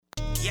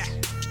Yeah.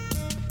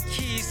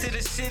 Keys to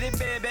the city,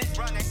 baby.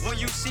 When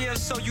you see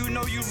us, so you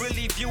know you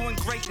really viewing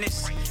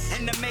greatness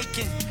in the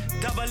making.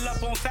 Double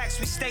up on facts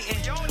we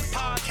stating.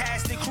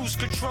 Podcasting, cruise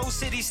control,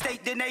 city,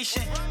 state, the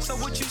nation. So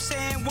what you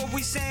saying, what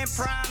we saying,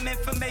 prime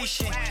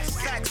information.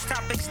 Facts,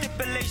 topics,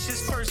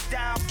 stipulations, first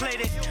down,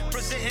 played it.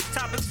 Presenting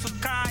topics from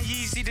Kanye,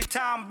 Yeezy to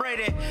Tom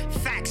Brady.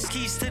 Facts,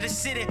 keys to the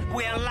city,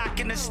 we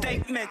unlocking the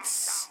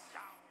statements.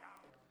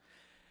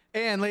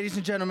 And ladies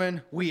and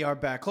gentlemen, we are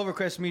back.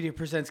 Clovercrest Media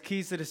presents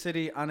Keys to the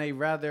City on a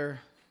rather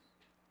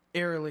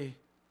eerily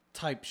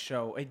type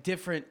show, a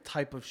different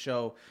type of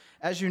show.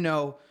 As you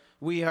know,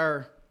 we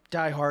are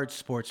diehard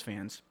sports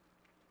fans.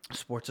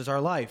 Sports is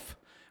our life.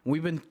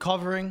 We've been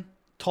covering,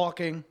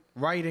 talking,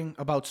 writing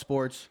about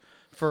sports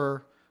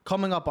for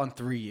coming up on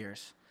 3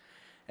 years.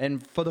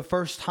 And for the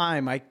first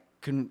time, I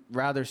can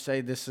rather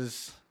say this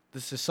is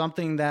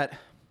something that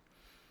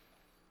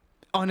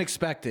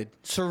unexpected,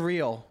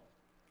 surreal,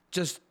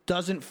 just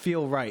doesn't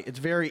feel right. It's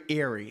very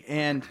eerie.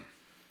 And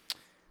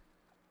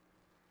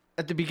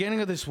at the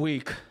beginning of this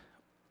week,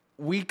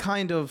 we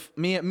kind of,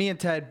 me and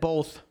Ted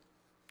both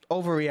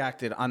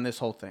overreacted on this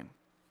whole thing.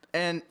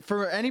 And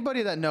for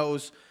anybody that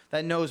knows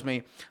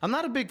me, I'm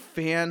not a big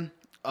fan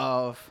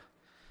of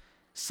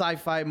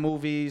sci-fi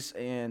movies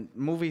and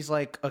movies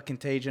like A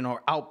Contagion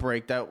or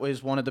Outbreak. That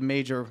was one of the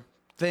major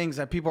things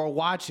that people are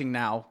watching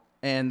now.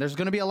 And there's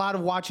going to be a lot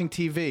of watching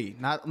TV,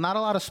 not a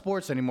lot of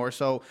sports anymore.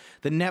 So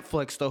the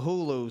Netflix, the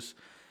Hulus,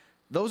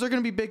 those are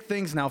going to be big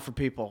things now for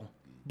people.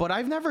 But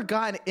I've never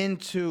gotten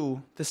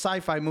into the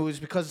sci-fi movies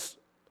because,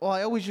 well,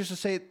 I always used to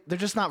say they're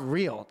just not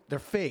real. They're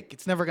fake.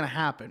 It's never going to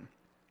happen.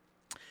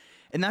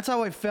 And that's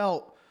how I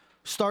felt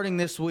starting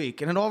this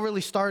week. And it all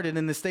really started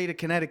in the state of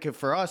Connecticut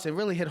for us. It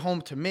really hit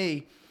home to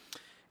me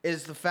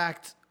is the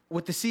fact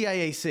with the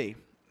CIAC.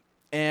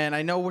 And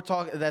I know we're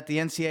talking that the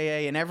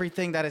NCAA and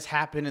everything that has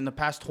happened in the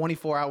past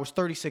 24 hours,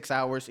 36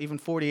 hours, even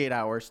 48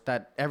 hours,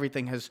 that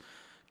everything has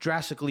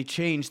drastically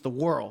changed the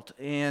world.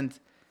 And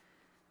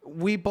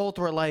we both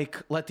were like,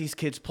 let these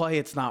kids play.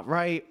 It's not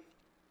right.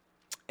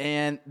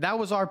 And that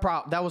was our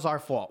that was our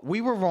fault. We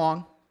were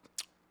wrong.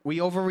 We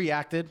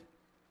overreacted.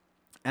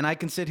 And I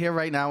can sit here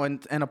right now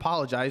and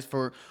apologize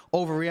for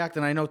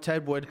overreacting. I know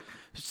Ted would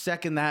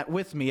second that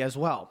with me as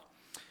well.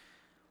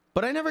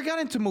 But I never got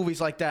into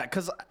movies like that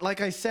because, like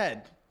I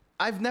said,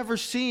 I've never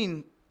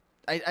seen,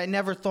 I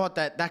never thought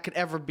that could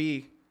ever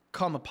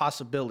become a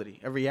possibility,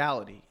 a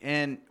reality.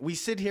 And we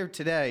sit here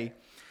today,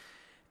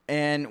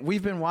 and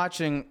we've been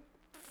watching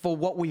for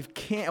what we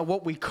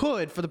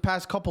could for the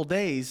past couple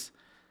days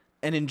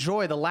and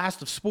enjoy the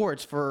last of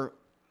sports for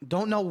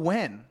don't know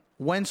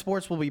when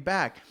sports will be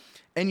back.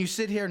 And you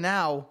sit here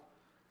now,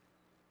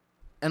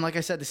 and like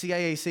I said, the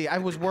CIAC, I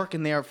was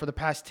working there for the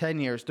past 10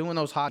 years doing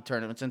those hot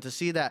tournaments. And to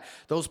see that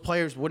those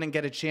players wouldn't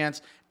get a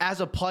chance,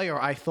 as a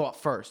player, I thought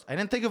first. I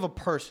didn't think of a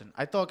person.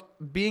 I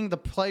thought being the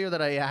player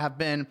that I have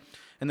been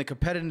and the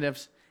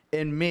competitiveness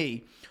in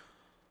me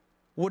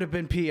would have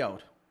been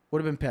PO'd,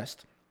 would have been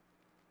pissed.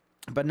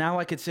 But now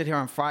I could sit here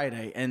on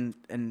Friday, and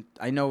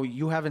I know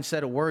you haven't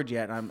said a word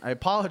yet. I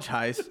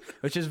apologize,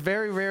 which is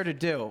very rare to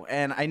do.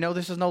 And I know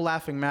this is no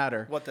laughing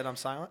matter. What, that I'm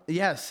silent?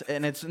 Yes,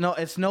 and it's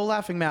no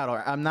laughing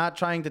matter. I'm not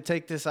trying to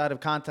take this out of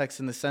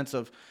context in the sense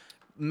of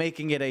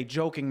making it a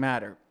joking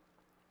matter.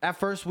 At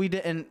first, we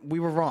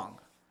were wrong.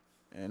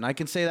 And I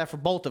can say that for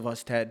both of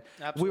us, Ted.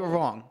 Absolutely. We were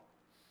wrong.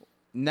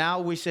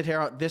 Now we sit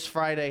here this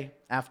Friday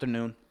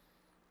afternoon.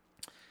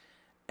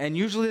 And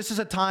usually this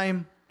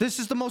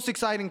is the most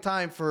exciting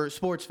time for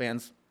sports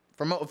fans,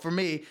 for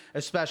me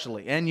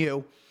especially, and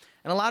you,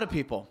 and a lot of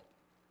people.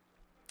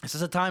 This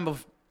is a time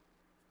of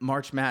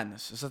March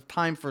Madness. It's a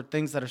time for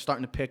things that are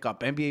starting to pick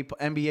up.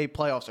 NBA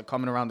playoffs are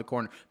coming around the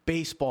corner.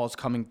 Baseball's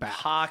coming back.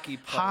 Hockey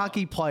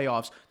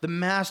playoffs. The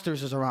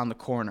Masters is around the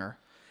corner.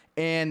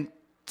 And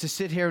to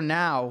sit here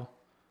now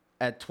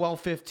at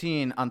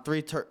 12:15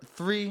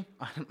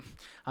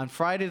 on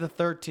Friday the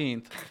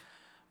 13th,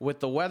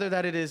 with the weather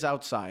that it is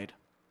outside,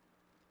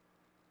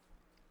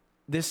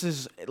 this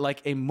is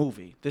like a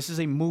movie. This is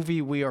a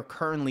movie we are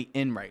currently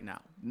in right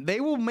now.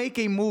 They will make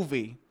a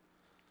movie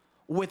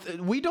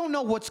we don't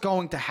know what's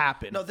going to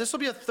happen. No, this will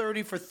be a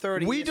 30 for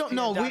 30. We don't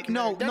know.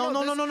 No.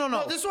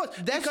 This one.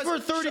 That's for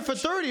 30 for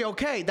 30.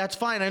 Okay, that's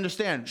fine. I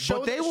understand.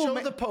 Show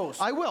the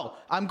post. I will.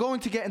 I'm going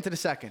to get into the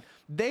second.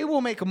 They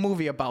will make a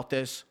movie about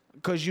this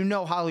because you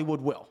know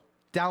Hollywood will.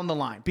 Down the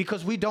line,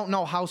 because we don't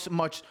know how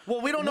much.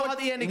 Well, we don't know how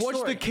the ending What's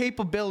story. the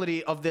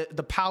capability of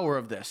the power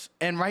of this?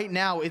 And right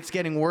now, it's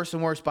getting worse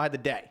and worse by the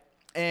day.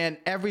 And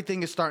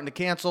everything is starting to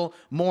cancel.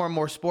 More and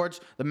more sports.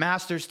 The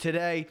Masters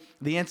today,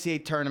 the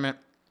NCAA tournament.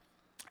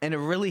 And it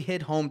really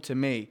hit home to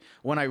me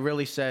when I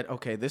really said,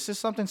 okay, this is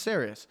something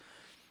serious.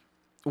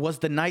 Was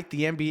the night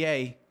the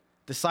NBA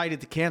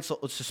decided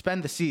to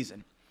suspend the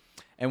season.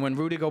 And when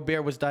Rudy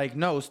Gobert was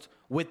diagnosed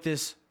with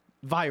this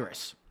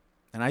virus.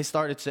 And I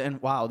started saying,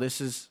 wow,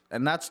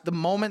 and that's the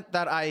moment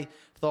that I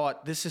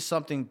thought this is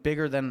something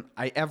bigger than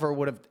I ever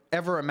would have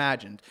ever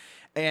imagined.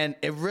 And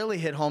it really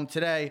hit home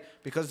today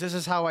because this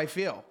is how I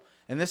feel.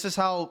 And this is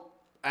how,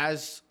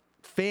 as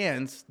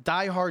fans,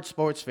 diehard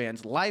sports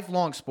fans,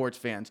 lifelong sports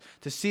fans,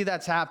 to see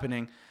that's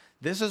happening,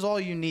 this is all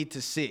you need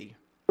to see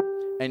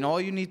and all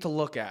you need to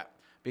look at,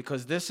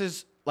 because this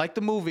is like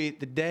the movie,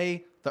 The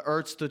Day the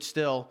Earth Stood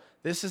Still.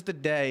 This is the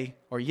day,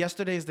 or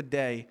yesterday is the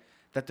day,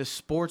 that the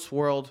sports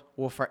world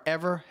will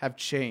forever have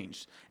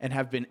changed and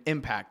have been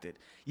impacted.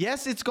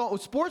 Yes,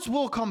 sports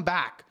will come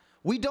back.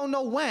 We don't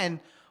know when,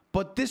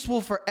 but this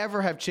will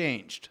forever have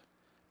changed.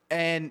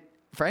 And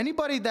for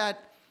anybody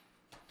that,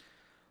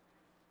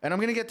 and I'm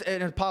going to get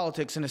into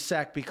politics in a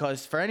sec,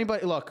 because for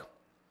anybody, look,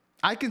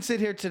 I can sit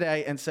here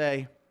today and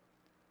say,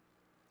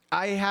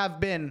 I have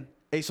been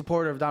a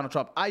supporter of Donald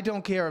Trump. I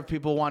don't care if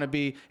people want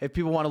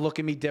to look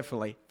at me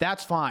differently.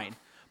 That's fine.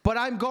 But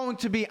I'm going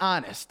to be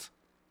honest.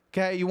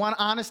 Okay? You want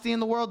honesty in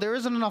the world? There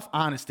isn't enough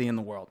honesty in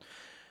the world.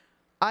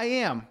 I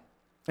am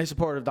a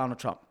supporter of Donald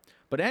Trump.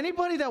 But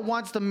anybody that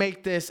wants to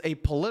make this a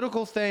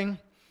political thing,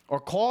 or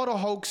call it a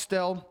hoax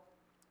still,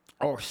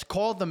 or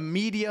call the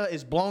media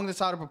is blowing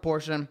this out of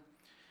proportion,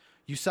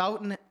 you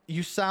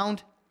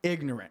sound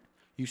ignorant.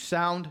 You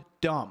sound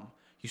dumb.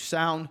 You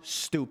sound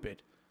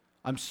stupid.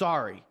 I'm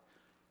sorry.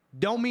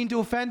 Don't mean to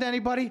offend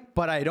anybody,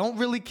 but I don't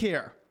really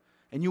care.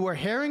 And you are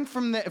hearing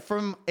from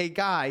a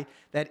guy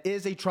that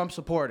is a Trump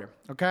supporter,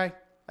 okay?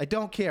 I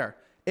don't care.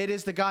 It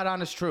is the God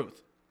honest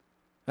truth.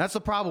 That's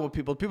the problem with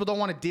people. People don't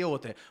want to deal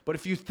with it. But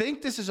if you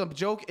think this is a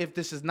joke, if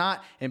this is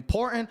not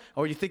important,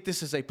 or you think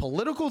this is a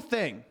political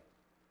thing,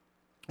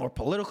 or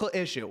political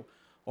issue,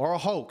 or a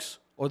hoax,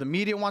 or the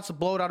media wants to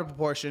blow it out of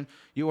proportion,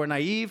 you are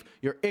naive,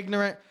 you're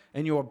ignorant,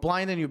 and you are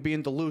blind, and you're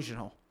being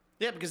delusional.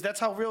 Yeah, because that's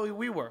how really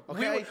we were.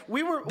 Okay?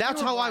 We were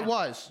That's how I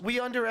was. We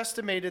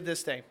underestimated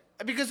this thing.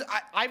 Because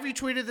I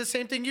retweeted the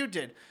same thing you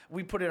did.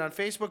 We put it on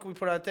Facebook. We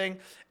put it on a thing.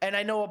 And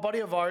I know a buddy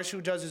of ours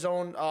who does his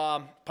own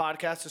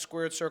podcast, The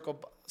Squared Circle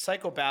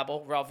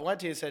Psychobabble, Ralph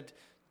Valenti, said,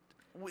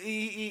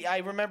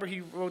 I remember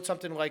he wrote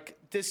something like,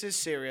 this is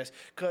serious.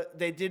 'Cause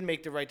they did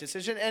make the right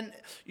decision. And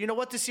you know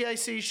what? The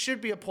CIC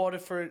should be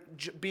applauded for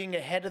being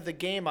ahead of the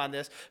game on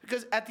this.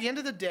 Because at the end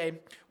of the day,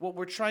 what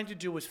we're trying to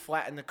do is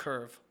flatten the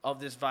curve of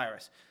this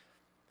virus.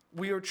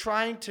 We are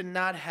trying to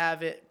not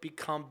have it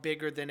become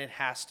bigger than it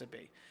has to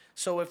be.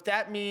 So if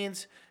that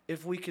means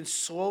if we can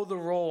slow the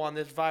roll on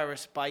this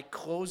virus by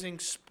closing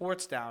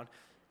sports down,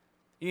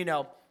 you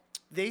know,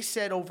 they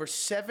said over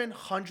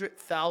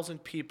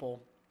 700,000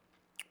 people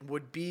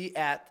would be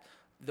at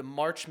the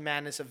March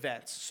Madness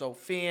events. So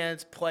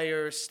fans,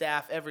 players,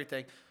 staff,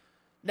 everything.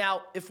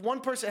 Now, if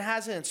one person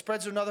has it and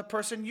spreads to another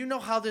person, you know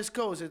how this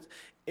goes.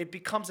 It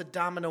becomes a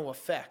domino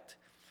effect.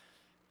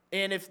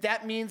 And if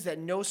that means that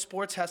no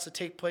sports has to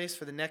take place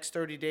for the next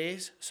 30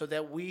 days so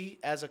that we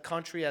as a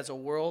country, as a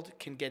world,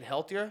 can get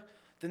healthier,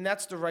 then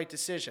that's the right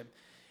decision.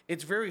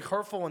 It's very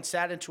hurtful and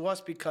saddening to us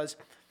because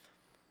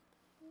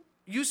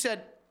you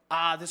said,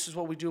 this is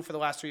what we do for the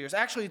last 3 years.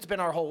 Actually, it's been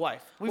our whole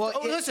life.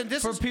 This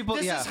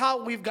is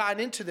how we've gotten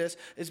into this,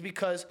 is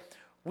because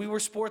we were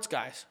sports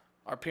guys.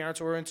 Our parents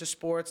were into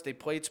sports. They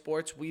played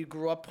sports. We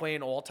grew up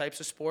playing all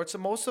types of sports.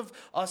 And most of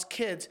us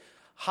kids,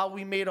 how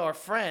we made our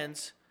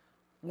friends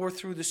were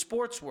through the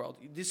sports world.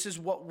 This is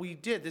what we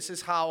did. This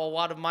is how a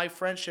lot of my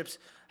friendships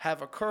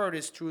have occurred,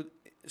 is through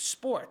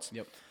sports.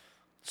 Yep.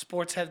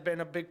 Sports has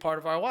been a big part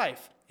of our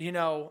life. You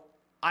know,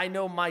 I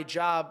know my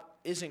job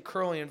isn't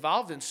currently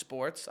involved in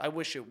sports. I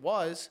wish it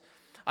was.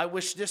 I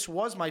wish this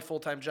was my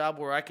full-time job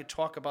where I could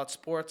talk about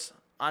sports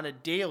on a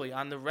daily,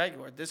 on the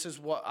regular. This is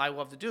what I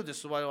love to do. This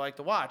is what I like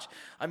to watch.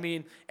 I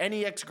mean,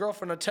 any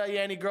ex-girlfriend will tell you,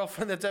 any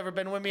girlfriend that's ever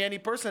been with me, any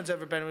person that's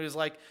ever been with me is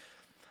like,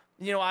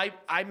 you know,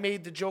 I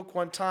made the joke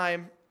one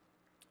time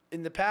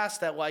in the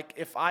past that, like,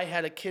 if I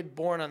had a kid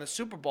born on the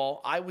Super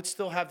Bowl, I would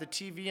still have the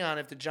TV on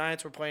if the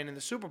Giants were playing in the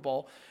Super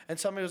Bowl. And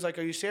somebody was like,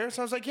 are you serious?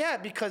 And I was like, yeah,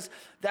 because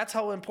that's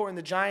how important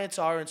the Giants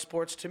are in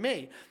sports to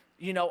me.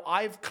 You know,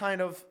 I've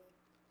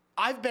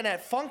been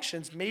at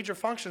functions, major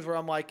functions, where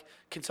I'm like,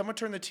 can someone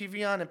turn the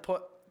TV on and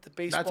put the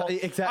baseball?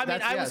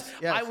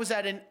 I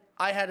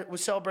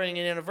was celebrating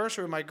an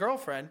anniversary with my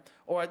girlfriend,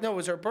 or no, it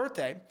was her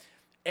birthday.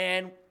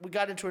 And we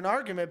got into an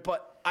argument,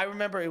 but I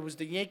remember it was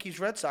the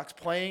Yankees-Red Sox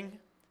playing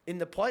in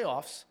the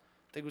playoffs.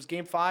 I think it was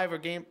Game 5 or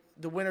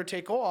the winner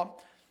take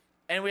all.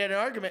 And we had an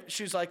argument.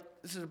 She was like,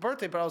 this is a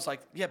birthday. But I was like,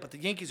 yeah, but the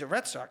Yankees are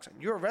Red Sox.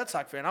 And you're a Red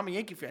Sox fan. I'm a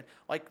Yankee fan.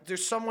 Like,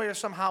 there's some way or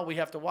somehow we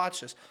have to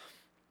watch this.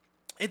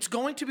 It's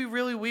going to be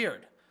really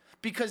weird.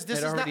 Because Ted,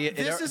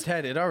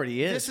 it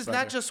already is. This is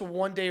not just a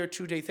 1 day or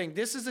 2 day thing.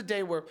 This is a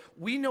day where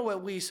we know,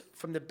 at least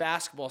from the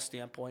basketball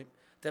standpoint,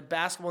 that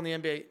basketball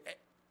in the NBA,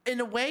 in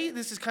a way,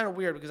 this is kind of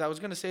weird because I was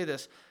going to say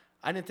this.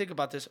 I didn't think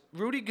about this.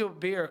 Rudy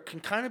Gobert can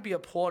kind of be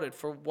applauded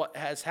for what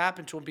has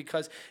happened to him,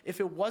 because if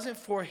it wasn't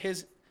for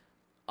his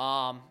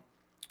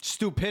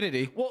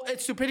stupidity, well,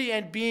 it's stupidity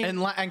and being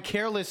and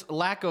careless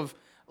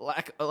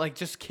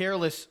just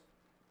careless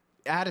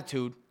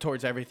attitude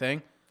towards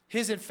everything.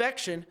 His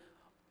infection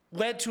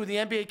led to the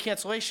NBA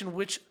cancellation,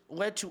 which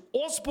led to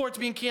all sports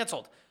being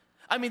canceled.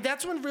 I mean,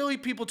 that's when really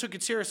people took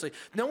it seriously.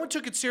 No one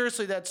took it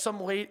seriously that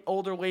some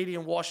older lady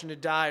in Washington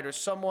died or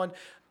someone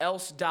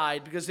else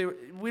died because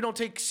we don't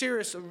take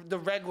serious the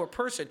regular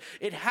person.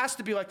 It has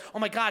to be like, oh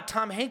my God,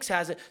 Tom Hanks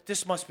has it.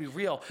 This must be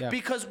real. Yeah.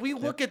 Because we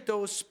look at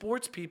those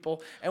sports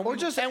people and we look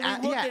just at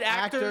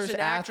actors and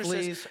actresses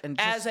athletes,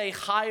 and as a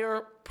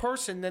higher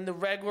person than the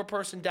regular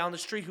person down the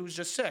street who's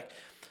just sick.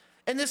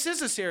 And this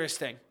is a serious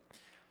thing.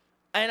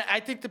 And I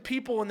think the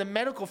people in the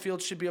medical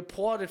field should be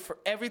applauded for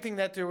everything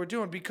that they were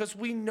doing because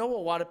we know a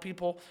lot of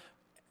people,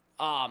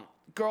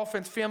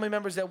 girlfriends, family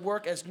members that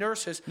work as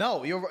nurses.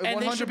 No, you're 100%.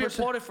 And they should be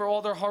applauded for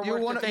all their hard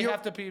work that they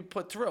have to be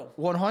put through.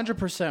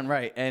 100%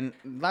 right. And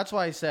that's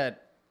why I said,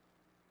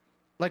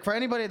 like, for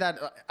anybody that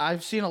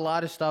I've seen a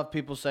lot of stuff,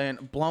 people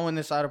saying, blowing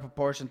this out of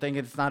proportion,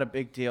 thinking it's not a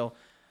big deal.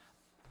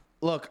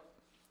 Look,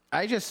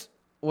 I just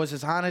was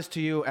as honest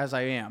to you as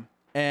I am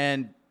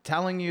and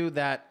telling you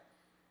that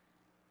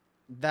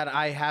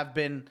I have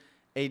been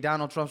a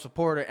Donald Trump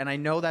supporter, and I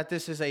know that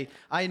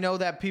I know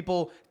that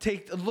people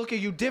look at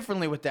you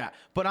differently with that,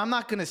 but I'm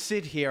not going to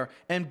sit here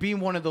and be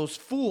one of those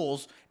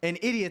fools and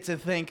idiots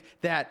and think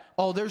that,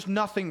 oh, there's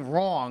nothing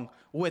wrong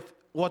with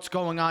what's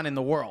going on in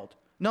the world.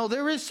 No,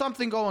 there is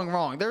something going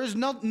wrong. There is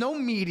no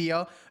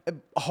media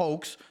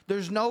hoax.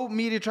 There's no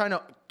media trying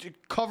to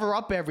cover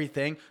up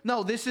everything.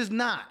 No, this is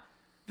not.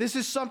 This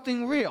is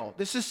something real.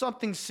 This is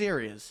something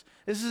serious.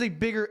 This is a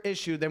bigger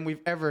issue than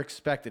we've ever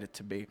expected it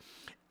to be.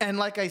 And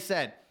like I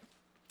said,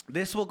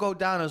 this will go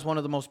down as one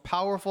of the most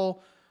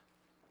powerful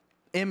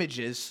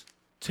images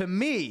to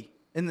me,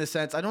 in the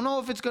sense, I don't know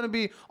if it's going to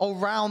be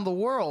around the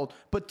world,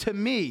 but to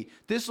me,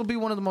 this will be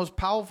one of the most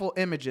powerful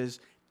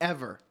images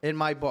ever in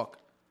my book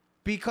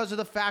because of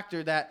the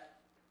factor that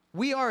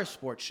we are a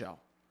sports show.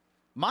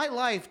 My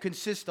life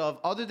consists of,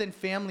 other than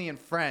family and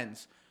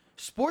friends,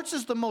 sports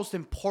is the most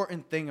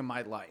important thing in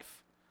my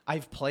life.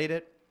 I've played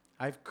it.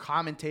 I've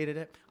commentated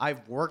it.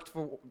 I've worked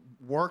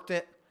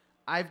it.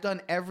 I've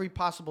done every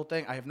possible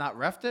thing. I have not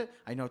reffed it.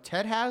 I know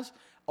Ted has.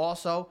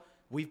 Also,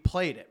 we've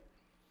played it.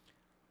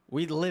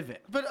 We live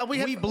it. But we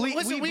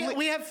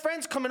have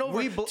friends coming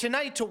over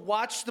tonight to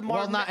watch the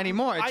March. Well, not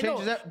anymore. It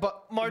changes that.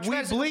 But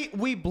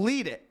we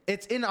bleed it.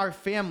 It's in our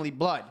family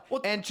blood.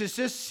 Well, and to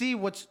just see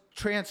what's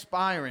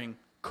transpiring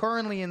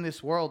currently in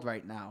this world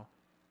right now,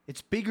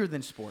 it's bigger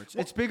than sports.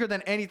 It's bigger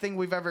than anything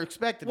we've ever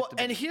expected it to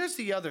be. And here's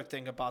the other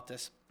thing about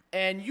this.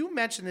 And you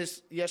mentioned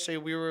this yesterday.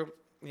 We were,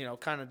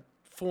 kind of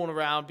fooling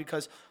around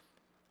because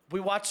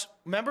we watched.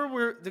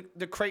 Remember,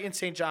 the Creighton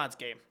St. John's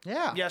game.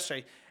 Yeah.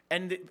 Yesterday,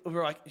 and we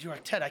were like, "You're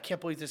like, Ted, I can't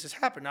believe this has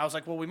happened." And I was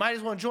like, "Well, we might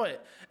as well enjoy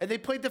it." And they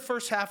played the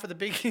first half of the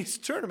Big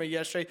East tournament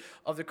yesterday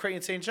of the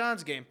Creighton St.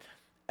 John's game,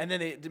 and then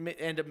they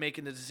end up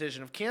making the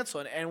decision of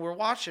canceling. And we're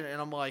watching it, and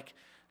I'm like,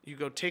 "You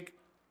go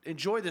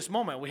enjoy this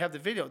moment. We have the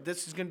video.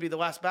 This is going to be the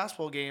last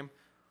basketball game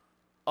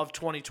of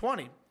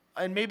 2020."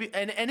 And maybe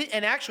and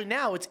actually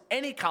now it's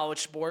any college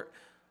sport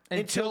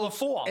until the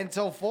fall.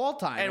 Until fall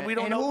time. And we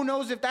don't know. Who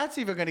knows if that's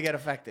even going to get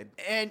affected.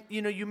 And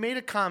you made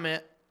a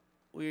comment.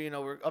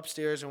 We're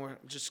upstairs and we're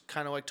just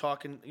kind of like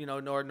talking,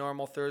 our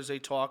normal Thursday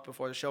talk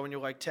before the show, and you're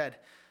like, Ted.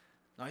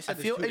 No, I said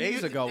this 2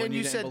 days ago when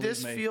you didn't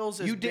believe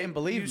me. You didn't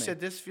believe me. You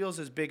said this feels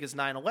as big as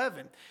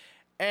 9/11.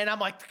 And I'm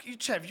like,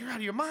 Trev, you're out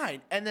of your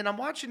mind. And then I'm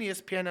watching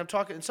ESPN and I'm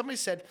talking, and somebody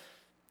said,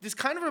 this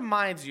kind of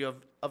reminds you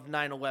of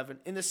 9/11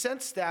 in the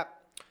sense that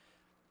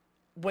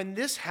when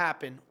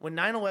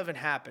 9/11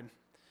 happened,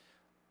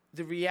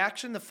 the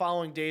reaction the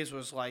following days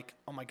was like,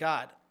 oh my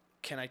God,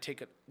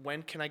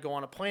 when can I go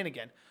on a plane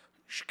again?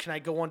 Can I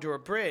go under a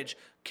bridge?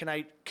 Can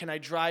I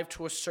drive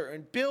to a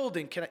certain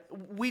building?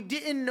 We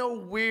didn't know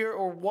where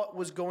or what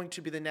was going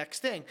to be the next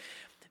thing.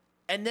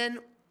 And then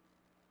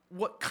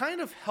what kind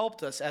of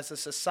helped us as a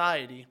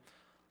society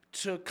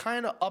to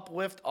kind of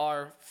uplift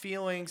our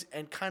feelings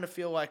and kind of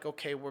feel like,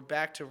 okay, we're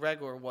back to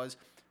regular was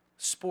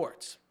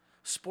sports.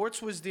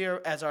 Sports was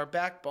there as our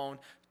backbone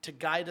to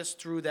guide us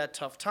through that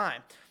tough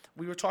time.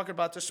 We were talking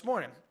about this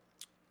morning.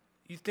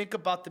 You think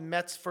about the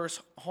Mets'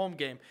 first home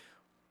game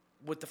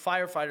with the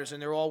firefighters,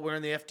 and they're all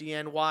wearing the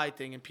FDNY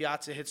thing, and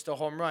Piazza hits the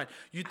home run.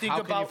 You think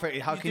about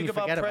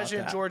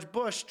President George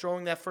Bush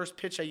throwing that first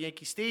pitch at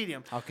Yankee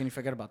Stadium. How can you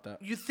forget about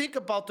that? You think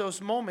about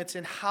those moments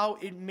and how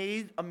it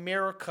made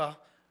America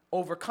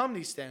overcome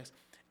these things.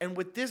 And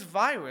with this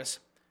virus,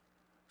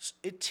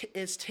 it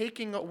is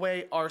taking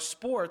away our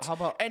sports.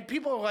 And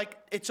people are like,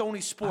 it's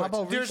only sports.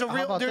 There's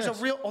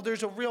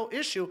a real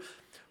issue.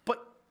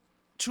 But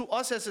to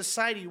us as a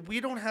society, we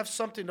don't have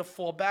something to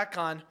fall back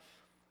on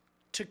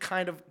to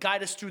kind of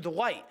guide us through the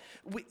light.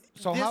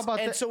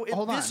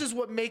 This is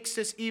what makes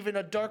this even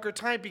a darker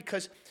time,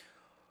 because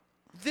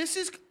this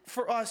is,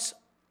 for us,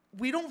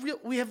 we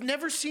have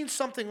never seen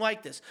something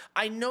like this.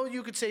 I know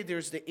you could say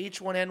there's the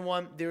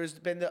H1N1, there's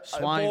been the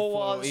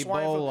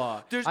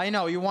Ebola. I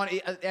know you want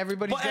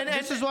everybody.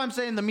 This is what I'm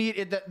saying. The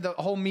media, the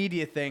whole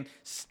media thing.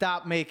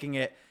 Stop making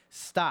it.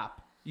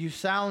 Stop. You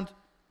sound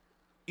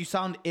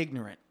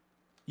ignorant.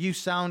 You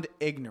sound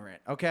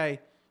ignorant. Okay.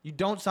 You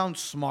don't sound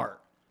smart.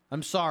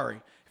 I'm sorry.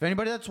 If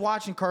anybody that's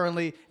watching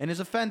currently and is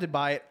offended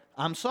by it,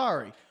 I'm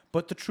sorry.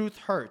 But the truth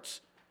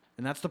hurts.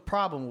 And that's the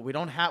problem. We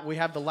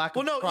have the lack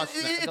of trust.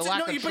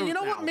 But you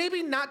know what?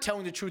 Maybe not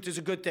telling the truth is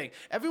a good thing.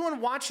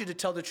 Everyone wants you to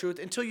tell the truth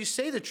until you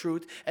say the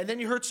truth, and then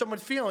you hurt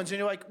someone's feelings, and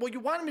you're like, well, you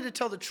wanted me to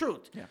tell the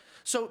truth. Yeah.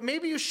 So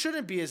maybe you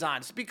shouldn't be as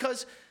honest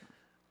because,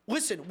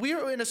 listen, we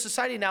are in a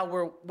society now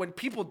where when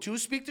people do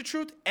speak the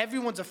truth,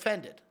 everyone's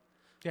offended.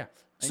 Yeah.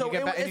 So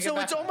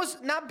it's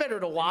almost not better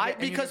to lie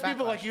because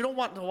people are like, you don't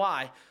want to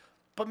lie.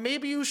 But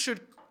maybe you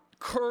should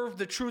curve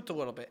the truth a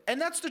little bit. And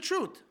that's the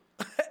truth.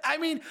 I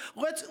mean,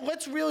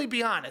 let's really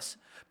be honest.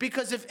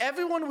 Because if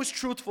everyone was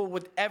truthful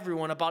with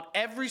everyone about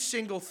every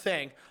single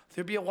thing,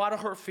 there'd be a lot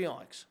of hurt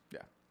feelings. Yeah.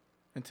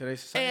 In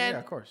today's society,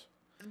 of course.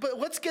 But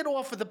let's get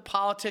off of the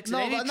politics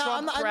and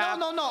Trump crap.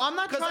 No. I'm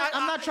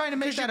not trying to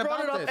make that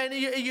about this. And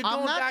you're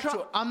going back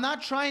to it. I'm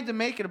not trying to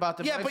make it about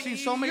this. Yeah, but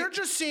you're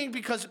just seeing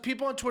because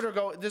people on Twitter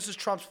go, this is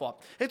Trump's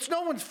fault. It's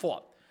no one's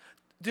fault.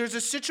 There's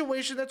a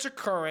situation that's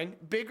occurring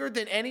bigger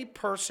than any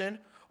person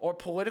or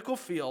political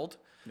field.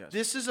 Yes.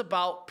 This is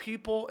about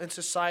people and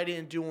society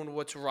and doing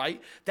what's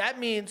right. That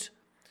means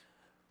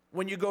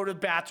when you go to the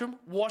bathroom,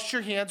 wash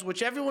your hands,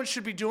 which everyone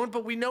should be doing.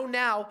 But we know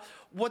now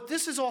what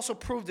this has also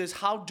proved is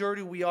how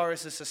dirty we are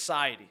as a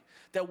society.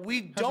 That we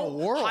don't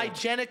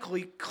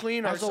hygienically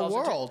clean ourselves.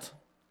 As a world.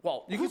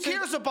 Well, who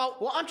cares about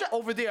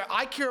over there?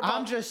 I care about...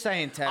 I'm just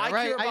saying, Ted,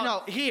 right? I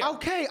know. Here.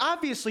 Okay,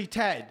 obviously,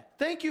 Ted.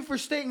 Thank you for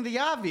stating the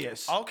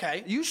obvious.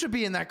 Okay. You should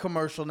be in that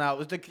commercial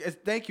now.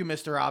 Thank you,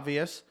 Mr.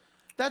 Obvious.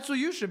 That's what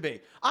you should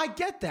be. I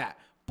get that.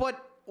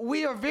 But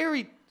we're a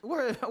very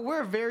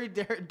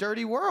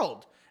dirty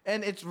world.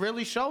 And it's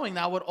really showing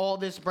now with all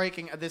this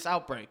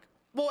outbreak.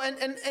 Well,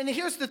 and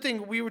here's the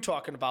thing we were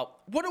talking about.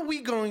 What are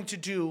we going to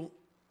do?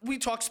 We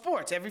talk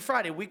sports every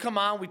Friday. We come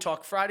on. We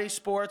talk Friday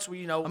sports.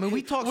 We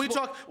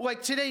talk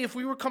like today. If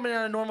we were coming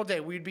on a normal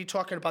day, we'd be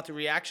talking about the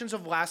reactions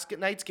of last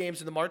night's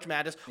games in the March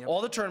Madness, all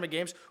the tournament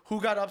games,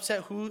 who got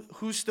upset,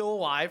 who's still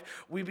alive.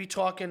 We'd be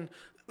talking.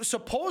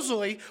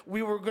 Supposedly,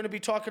 we were going to be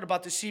talking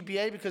about the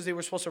CBA because they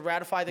were supposed to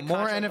ratify the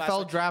contract. More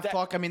NFL draft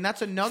talk. I mean,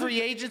 that's another free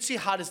agency.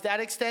 How does that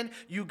extend?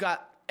 You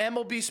got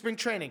MLB spring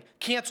training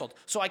canceled.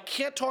 So I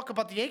can't talk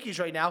about the Yankees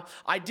right now.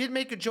 I did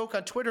make a joke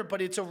on Twitter,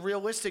 but it's a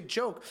realistic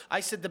joke. I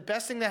said the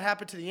best thing that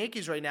happened to the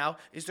Yankees right now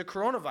is the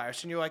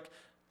coronavirus. And you're like,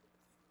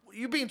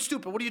 you're being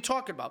stupid. What are you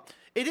talking about?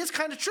 It is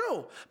kind of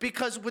true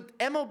because with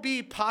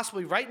MLB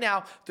possibly right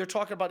now, they're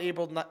talking about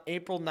April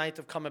 9th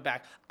of coming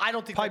back. I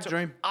don't think that's a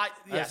dream. I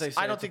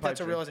don't think that's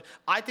a realistic.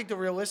 I think the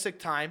realistic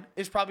time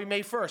is probably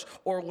May 1st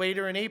or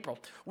later in April,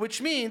 which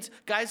means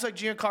guys like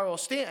Giancarlo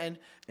Stanton,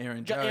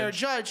 Aaron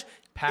Judge,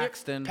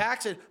 Paxton,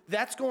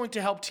 that's going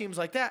to help teams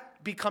like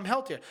that become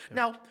healthier. Yeah.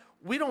 Now,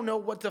 we don't know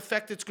what the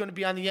effect it's going to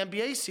be on the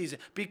NBA season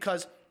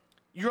because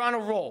you're on a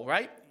roll,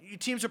 right? Your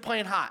teams are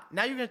playing hot.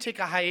 Now you're going to take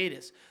a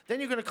hiatus. Then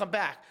you're going to come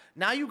back.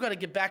 Now you've got to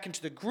get back into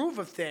the groove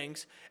of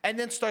things and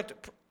then start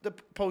the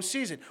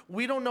postseason.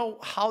 We don't know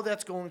how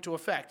that's going to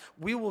affect.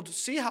 We will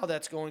see how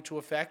that's going to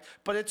affect,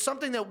 but it's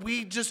something that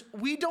we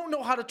don't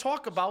know how to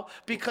talk about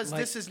because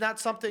this is not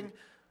something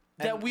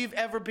that we've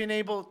ever been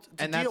able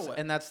to deal with.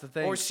 And that's the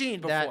thing. Or seen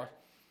before.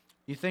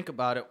 You think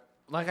about it.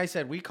 Like I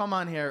said, we come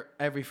on here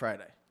every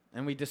Friday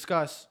and we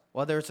discuss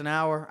whether it's an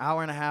hour,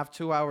 hour and a half,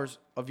 2 hours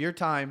of your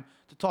time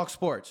to talk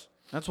sports.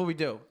 That's what we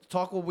do.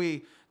 Talk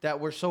that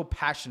we're so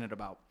passionate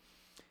about.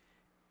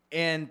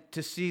 And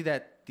to see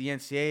that the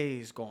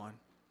NCAA is gone,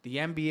 the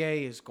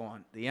NBA is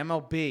gone, the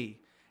MLB,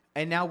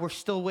 and now we're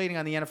still waiting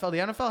on the NFL. The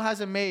NFL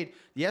hasn't made.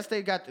 Yes,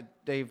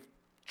 they've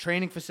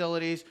training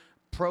facilities,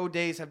 pro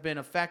days have been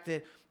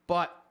affected,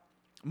 but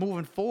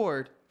moving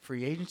forward,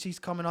 free agency's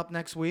coming up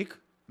next week.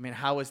 I mean,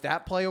 how does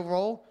that play a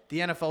role? The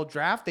NFL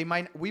draft,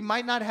 we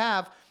might not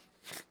have.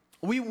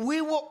 We're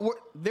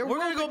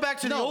going to go back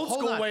to the old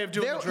school way of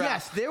doing the draft.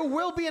 Yes, there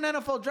will be an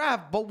NFL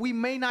draft, but we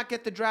may not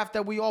get the draft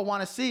that we all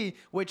want to see,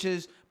 which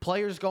is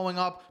players going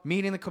up,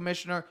 meeting the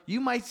commissioner. You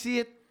might see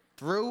it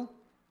through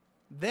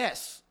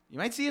this. You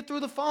might see it through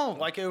the phone.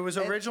 Like it was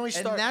originally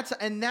started.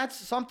 And that's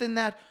something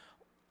that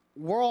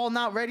we're all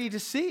not ready to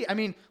see. I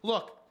mean,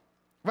 look,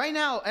 right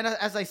now, and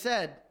as I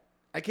said,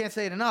 I can't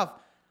say it enough,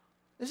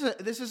 this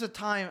is a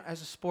time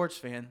as a sports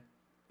fan,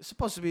 it's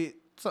supposed to be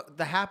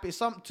the happiest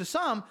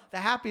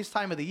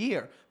time of the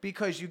year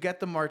because you get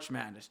the March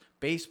Madness.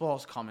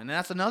 Baseball's coming. And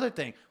that's another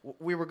thing.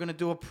 We were going to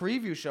do a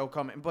preview show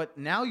coming, but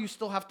now you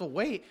still have to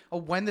wait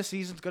when the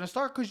season's going to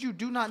start because you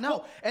do not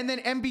know. And then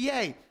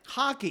NBA,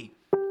 hockey.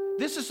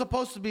 This is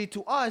supposed to be,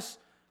 to us,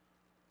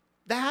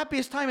 the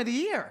happiest time of the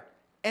year.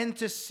 And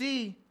to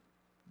see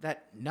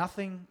that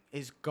nothing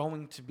is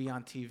going to be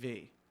on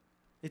TV,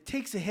 it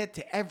takes a hit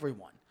to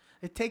everyone.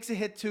 It takes a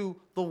hit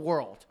to the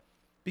world.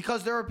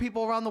 Because there are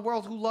people around the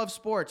world who love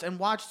sports and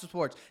watch the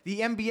sports. The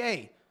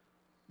NBA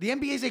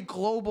is a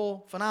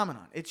global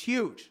phenomenon. It's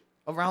huge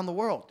around the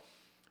world.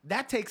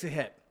 That takes a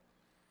hit.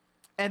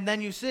 And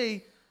then you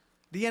see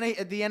the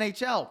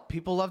NHL.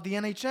 People love the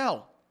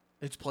NHL.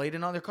 It's played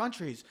in other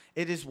countries.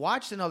 It is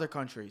watched in other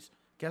countries.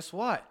 Guess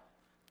what?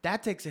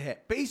 That takes a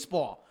hit.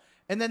 Baseball.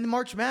 And then the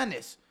March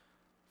Madness.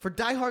 For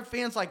diehard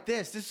fans like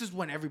this is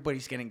when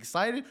everybody's getting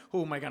excited.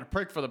 Who am I going to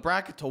pick for the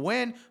bracket to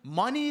win?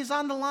 Money is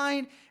on the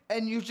line,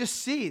 and you just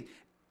see it.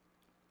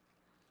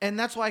 And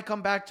that's why I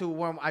come back to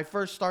when I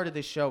first started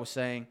this show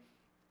saying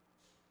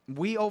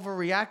we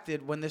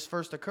overreacted when this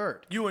first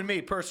occurred. You and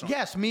me, personally.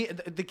 Yes,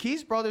 the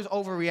Keys brothers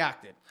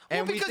overreacted.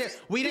 And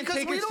we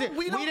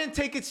didn't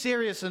take it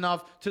serious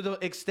enough to the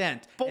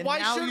extent. But and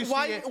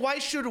why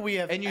should we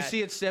have? And you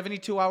see it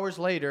 72 hours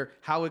later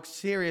how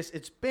serious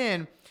it's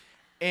been.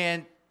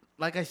 And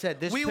like I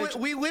said, we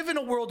live in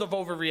a world of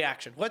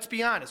overreaction. Let's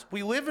be honest.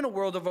 We live in a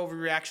world of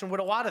overreaction with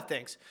a lot of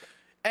things.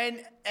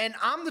 And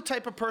I'm the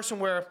type of person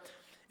where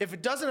if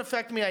it doesn't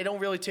affect me, I don't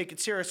really take it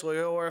seriously.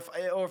 Or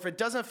if it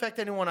doesn't affect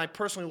anyone I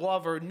personally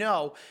love or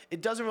know,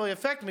 it doesn't really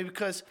affect me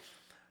because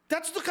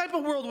that's the type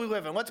of world we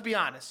live in. Let's be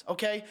honest,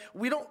 okay?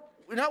 We're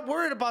not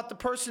worried about the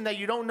person that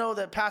you don't know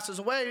that passes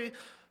away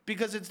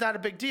because it's not a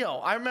big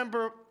deal. I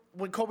remember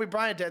when Kobe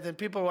Bryant died, and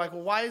people were like,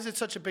 well, why is it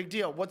such a big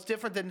deal? What's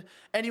different than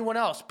anyone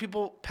else?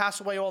 People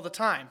pass away all the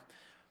time.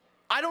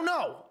 I don't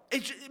know.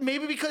 It's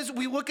maybe because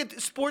we look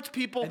at sports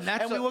people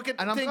and we look at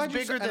things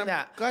bigger than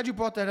that. I'm glad you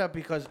brought that up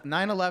because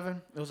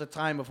 9/11, it was a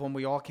time of when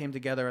we all came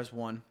together as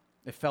one.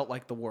 It felt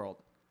like the world.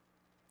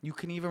 You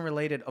can even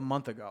relate it a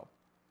month ago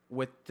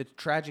with the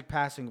tragic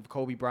passing of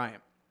Kobe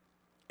Bryant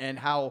and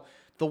how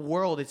the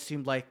world, it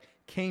seemed like,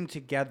 came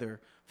together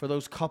for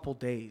those couple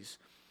days.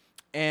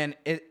 And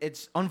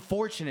it's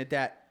unfortunate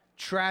that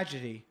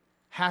tragedy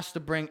has to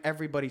bring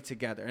everybody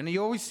together. And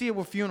you always see it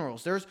with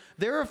funerals.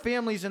 There are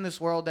families in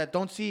this world that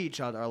don't see each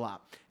other a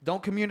lot,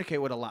 don't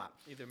communicate with a lot.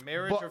 Either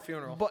marriage or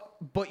funeral.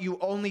 But you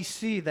only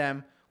see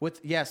them with,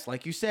 yes,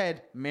 like you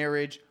said,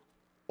 marriage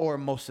or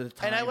most of the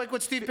time. And I like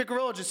what Steve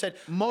Piccirillo just said.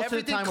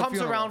 Everything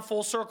comes around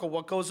full circle.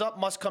 What goes up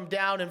must come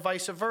down and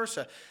vice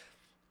versa.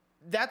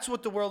 That's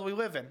what the world we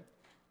live in.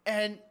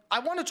 And I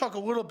want to talk a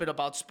little bit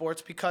about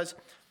sports because,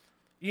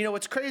 you know,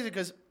 it's crazy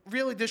because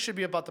really this should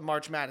be about the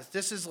March Madness.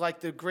 This is like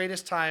the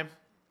greatest time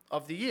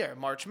of the year,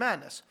 March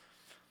Madness.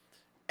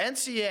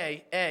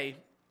 NCAA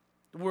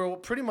were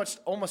pretty much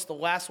almost the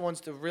last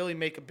ones to really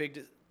make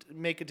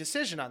a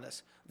decision on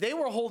this. They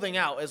were holding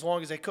out as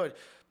long as they could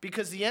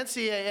because the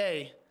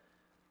NCAA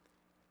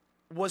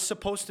was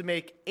supposed to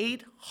make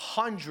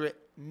 $800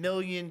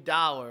 million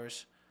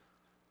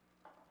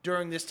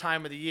during this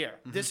time of the year.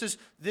 Mm-hmm.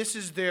 This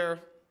is their,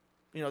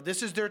 you know,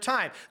 this is their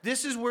time.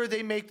 This is where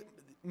they make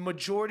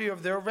majority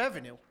of their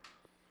revenue.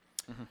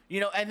 Mm-hmm.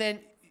 You know, and then,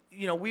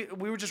 you know, we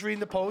were just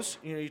reading the post.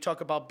 You know, you talk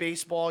about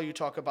baseball, you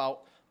talk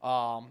about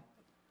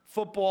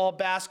football,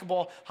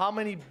 basketball. How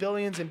many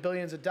billions and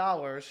billions of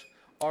dollars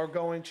are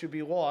going to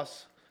be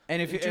lost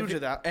due to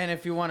that? And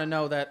if you want to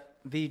know that,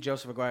 the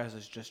Joseph Aguirre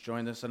has just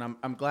joined us, and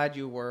I'm glad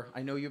you were.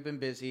 I know you've been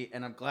busy,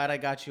 and I'm glad I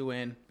got you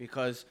in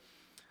because,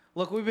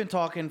 look, we've been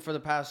talking for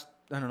the past,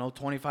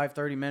 25,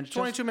 30 minutes.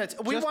 22 minutes.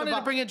 We wanted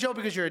to bring in Joe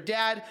because you're a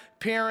dad,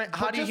 parent.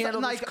 How do you handle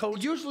this,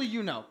 coach? Usually,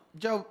 you know.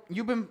 Joe,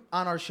 you've been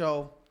on our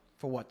show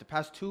for what, the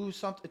past 2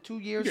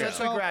 years or so? Since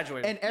we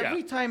graduated. And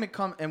every time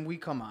we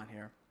come on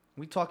here,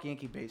 we talk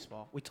Yankee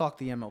baseball. We talk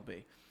the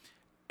MLB.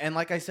 And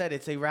like I said,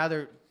 it's a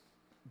rather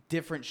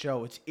different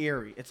show. It's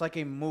eerie. It's like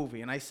a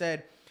movie. And I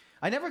said,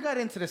 I never got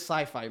into the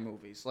sci-fi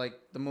movies, like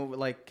the movie,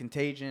 like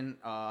Contagion,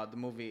 the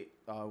movie,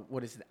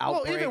 what is it,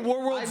 Outbreak. Well, even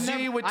World War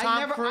Z with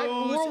Tom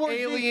Cruise,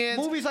 Aliens.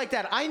 Movies like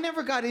that. I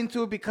never got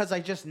into it because I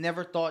just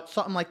never thought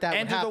something like that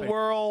would happen. End of the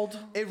World.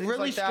 It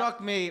really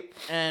struck me,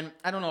 and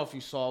I don't know if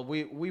you saw,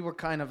 we were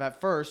kind of, at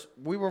first,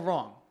 we were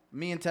wrong.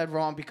 Me and Ted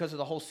wrong because of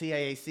the whole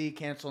CAAC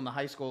canceling the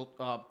high school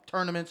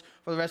tournaments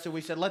for the rest of it.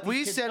 We said,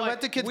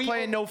 let the kids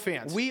play and no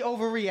fans. We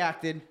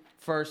overreacted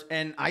first,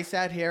 and I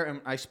sat here,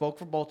 and I spoke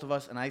for both of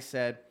us, and I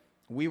said,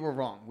 we were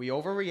wrong. We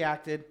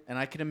overreacted, and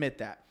I can admit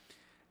that.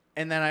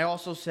 And then I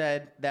also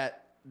said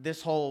that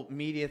this whole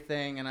media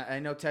thing, and I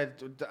know Ted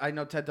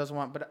doesn't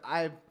want, but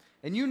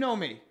and you know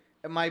me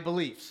and my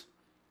beliefs,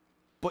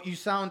 but you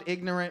sound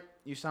ignorant,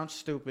 you sound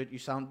stupid, you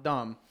sound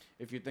dumb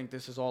if you think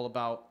this is all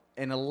about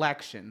an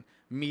election,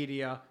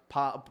 media,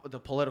 the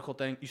political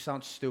thing. You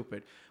sound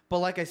stupid. But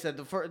like I said,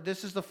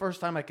 this is the first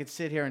time I could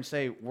sit here and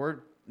say we're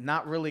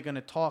not really going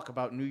to talk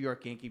about New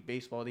York Yankee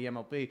baseball, the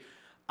MLB.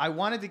 I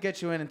wanted to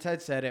get you in, and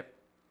Ted said it.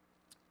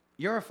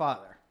 You're a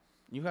father.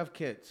 You have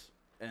kids.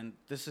 And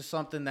this is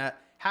something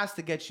that has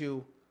to get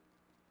you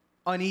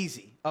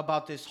uneasy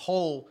about this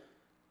whole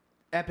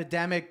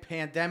epidemic,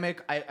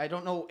 pandemic. I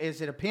don't know. Is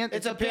it a pandemic?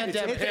 It's a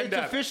pandemic. It's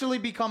officially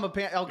become a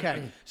pandemic.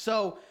 Okay.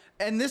 So,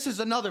 and this is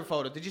another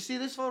photo. Did you see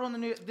this photo on the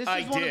news? This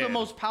is one of the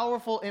most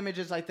powerful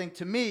images, I think,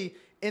 to me,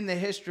 in the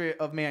history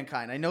of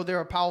mankind. I know there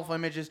are powerful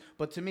images,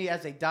 but to me,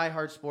 as a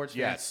diehard sports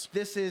fan,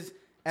 this is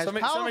as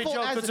somebody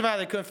joked, what's the matter?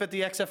 They couldn't fit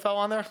the XFL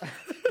on there?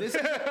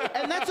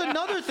 And that's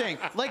another thing.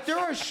 Like, there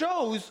are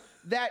shows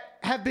that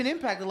have been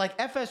impacted, like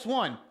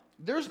FS1.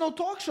 There's no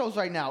talk shows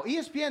right now.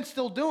 ESPN's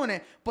still doing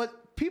it,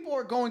 but people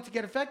are going to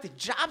get affected.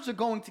 Jobs are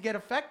going to get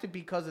affected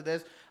because of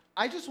this.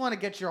 I just want to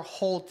get your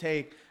whole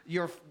take,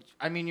 your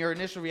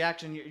initial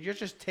reaction, your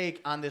just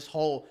take on this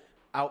whole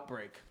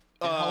outbreak.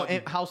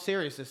 and how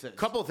serious this is.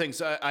 Couple of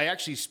things. I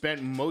actually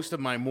spent most of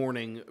my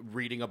morning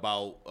reading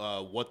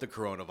about what the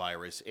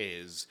coronavirus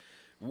is.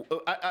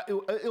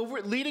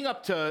 Leading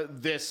up to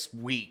this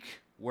week,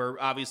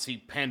 where obviously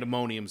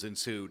pandemoniums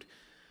ensued,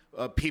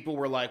 people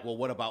were like, well,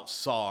 what about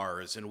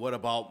SARS and what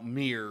about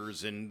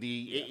MERS? And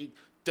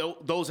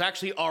those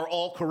actually are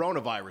all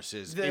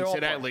coronaviruses,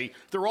 incidentally.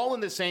 They're all in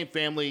the same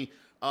family.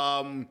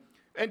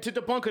 And to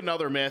debunk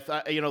another myth,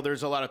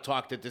 there's a lot of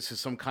talk that this is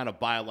some kind of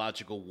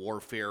biological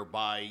warfare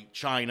by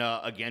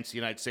China against the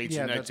United States,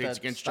 the United States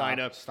against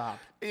China. Stop.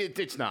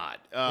 It's not.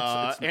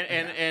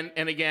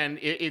 And again,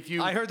 if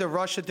you... I heard the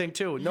Russia thing,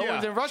 too. No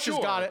one in Russia's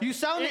got it. You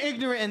sound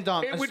ignorant and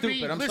dumb.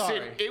 Stupid. I'm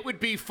sorry. It would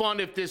be fun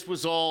if this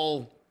was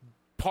all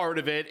part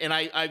of it. And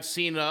I've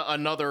seen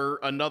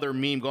another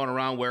meme going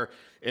around where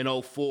in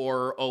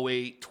 04,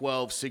 08,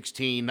 12,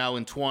 16, now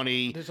in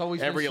 20, there's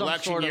always every been some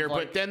election sort of year.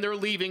 like... But then they're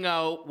leaving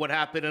out what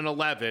happened in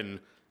 11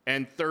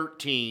 and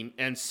 13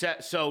 and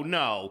so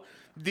no,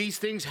 these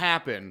things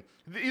happen.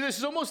 This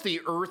is almost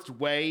the Earth's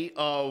way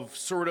of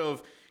sort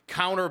of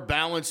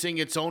counterbalancing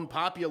its own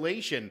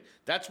population.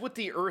 That's what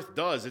the Earth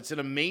does. It's an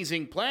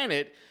amazing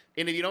planet.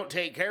 And if you don't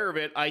take care of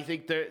it, I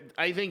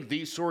think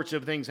these sorts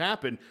of things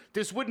happen.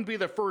 This wouldn't be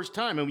the first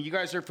time. I mean, you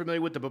guys are familiar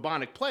with the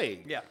bubonic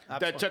plague. Yeah,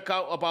 absolutely. That took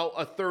out about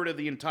a third of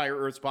the entire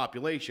Earth's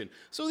population.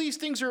 So these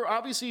things are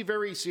obviously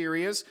very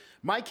serious.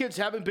 My kids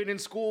haven't been in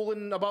school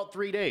in about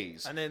 3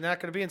 days. And they're not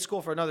going to be in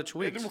school for another 2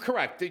 weeks.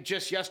 Correct.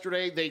 Just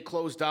yesterday, they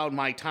closed down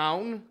my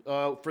town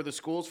for the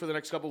schools for the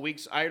next couple of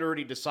weeks. I had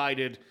already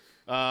decided...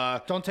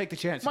 don't take the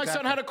chance. My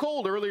son had a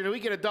cold earlier in the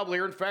week, had a double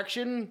ear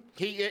infection.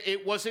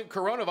 It wasn't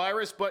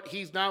coronavirus, but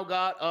he's now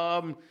got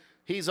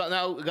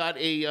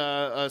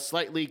a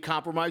slightly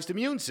compromised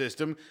immune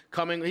system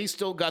coming. He's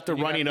still got the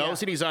runny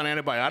nose, and he's on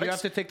antibiotics. You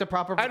have to take the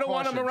proper precautions. I don't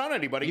want him around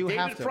anybody. You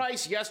have David to.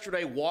 Price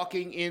yesterday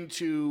walking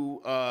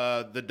into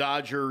the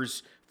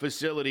Dodgers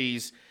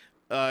facilities,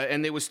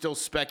 and there was still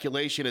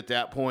speculation at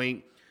that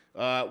point.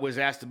 Was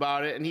asked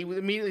about it, and he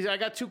immediately said, I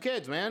got 2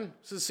 kids, man.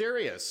 This is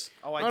serious.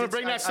 I'm going to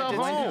bring that stuff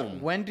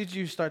home. When did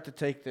you start to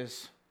take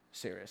this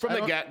serious? From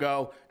the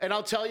get-go. And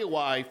I'll tell you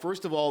why.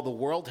 First of all, the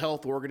World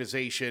Health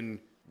Organization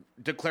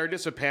declared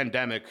this a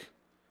pandemic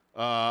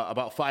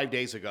about 5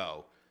 days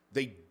ago.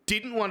 They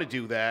didn't want to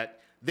do that.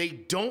 They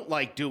don't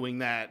like doing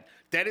that.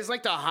 That is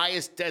like the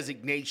highest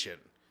designation.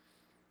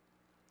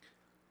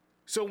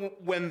 So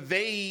when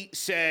they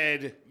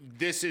said,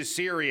 this is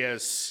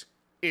serious,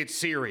 it's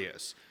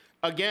serious.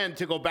 Again,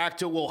 to go back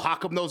to, well, how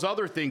come those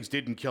other things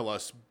didn't kill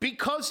us?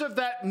 Because of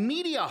that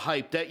media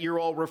hype that you're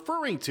all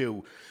referring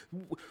to.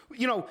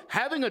 You know,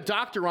 having a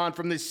doctor on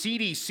from the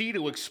CDC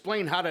to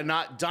explain how to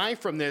not die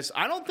from this,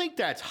 I don't think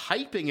that's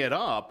hyping it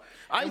up.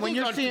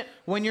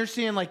 When you're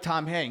seeing like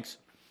Tom Hanks,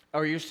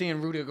 or you're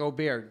seeing Rudy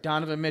Gobert,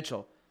 Donovan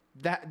Mitchell,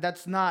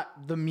 that's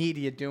not the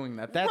media doing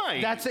that.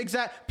 That's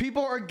exact.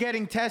 People are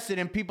getting tested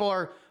and people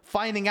are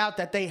finding out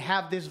that they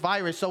have this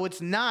virus. So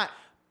it's not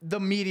the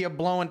media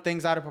blowing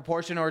things out of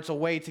proportion, or it's a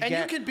way to get...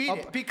 And you can beat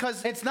it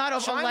because it's not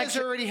China's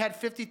already had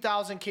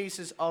 50,000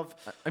 cases of...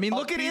 I mean,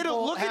 look at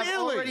Italy. Look at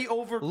Italy. Already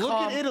overcome. Look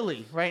at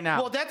Italy right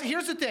now. Well,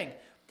 here's the thing.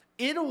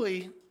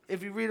 Italy,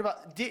 if you read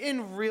about,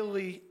 didn't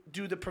really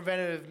do the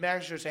preventative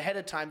measures ahead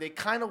of time. They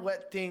kind of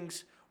let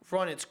things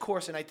run its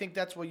course, and I think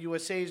that's what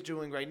USA is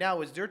doing right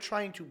now, is they're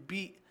trying to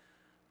beat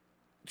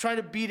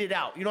it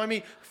out. You know what I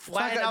mean?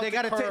 They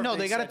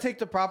got to take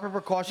the proper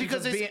precautions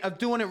of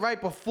doing it right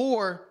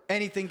before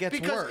anything gets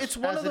worse. Because it's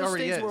one of those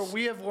things where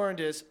we have learned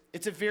is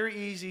it's a very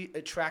easy,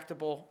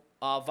 attractable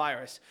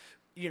virus.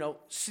 You know,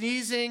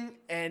 sneezing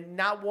and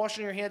not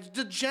washing your hands,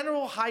 the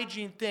general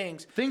hygiene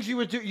things. Things you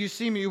would do,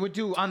 you would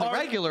do on the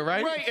regular,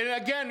 right? Right, and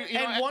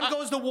again... one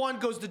goes to 1,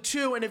 goes to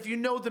 2, and if you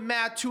know the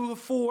math, 2 to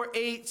 4,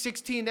 8,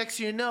 16, next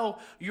thing you know,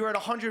 you're at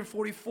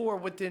 144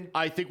 within...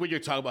 I think when you're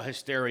talking about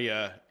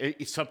hysteria,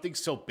 it's something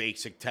so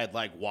basic, Ted,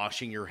 like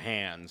washing your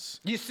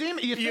hands. You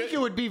think it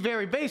would be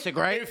very basic,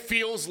 right? It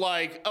feels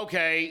like,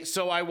 okay,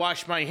 so I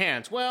wash my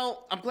hands.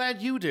 Well, I'm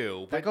glad you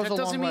do, but that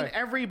doesn't mean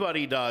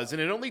everybody does,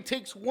 and it only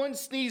takes one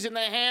sneeze in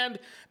the hand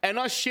and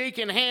us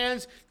shaking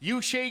hands,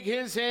 you shake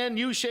his hand,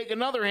 you shake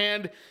another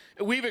hand,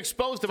 we've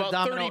exposed about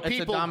 30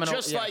 people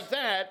just like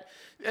that.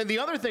 And the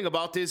other thing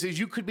about this is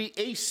you could be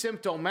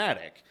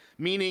asymptomatic,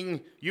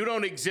 meaning you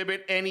don't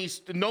exhibit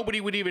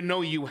nobody would even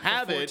know you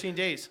have it. 14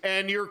 days.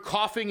 And you're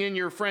coughing in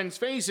your friends'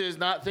 faces,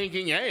 not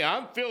thinking, hey,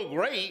 I feel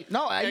great.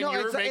 No, I know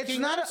it's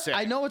not.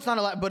 I know it's not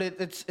a lot, but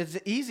it's as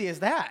easy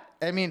as that.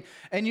 I mean,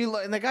 and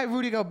the guy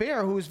Rudy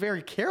Gobert, who was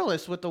very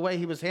careless with the way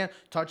he was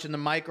touching the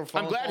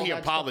microphone. I'm glad he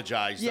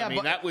apologized. Yeah, I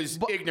mean, that was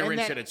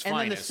ignorance at its finest. And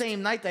then the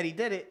same night that he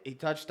did it, he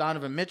touched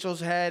Donovan Mitchell's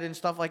head and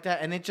stuff like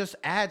that, and it just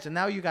adds. And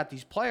now you got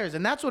these players,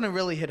 and that's when it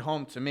really hit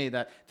home to me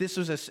that this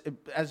was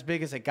as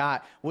big as it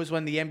got was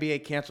when the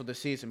NBA canceled the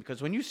season.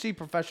 Because when you see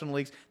professional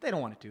leagues, they don't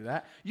want to do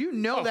that. You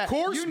know that. Of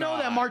course, you know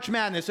that March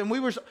Madness, and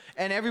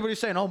everybody's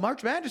saying, "Oh,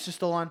 March Madness is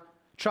still on."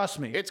 Trust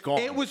me. It's gone.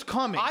 It was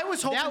coming. I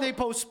was hoping That- they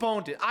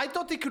postponed it. I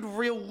thought they could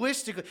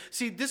realistically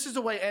see. This is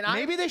the way, and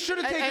Maybe they should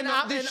have taken.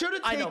 They should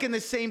have I know. taken the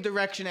same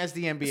direction as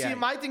the NBA. See,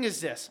 my thing is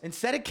this.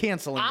 Instead of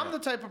canceling I'm it. the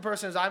type of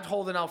person I'm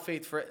holding out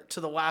faith for it to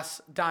the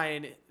last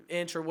dying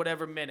inch or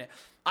whatever minute.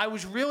 I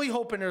was really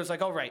hoping it was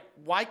like, all right,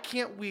 why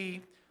can't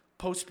we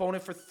postpone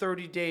it for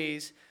 30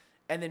 days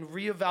and then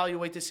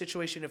reevaluate the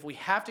situation? If we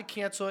have to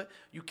cancel it,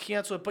 you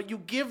cancel it, but you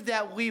give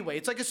that leeway.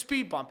 It's like a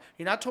speed bump.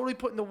 You're not totally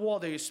putting the wall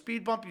there. You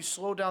speed bump, you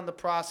slow down the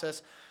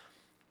process.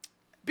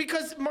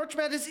 Because March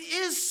Madness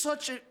is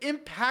such an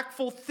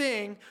impactful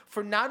thing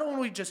for not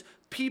only just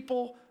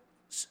people,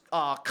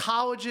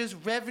 colleges,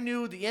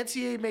 revenue. The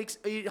NCAA makes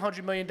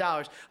 $800 million.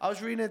 I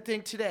was reading a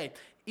thing today.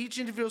 Each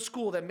individual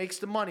school that makes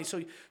the money.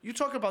 So you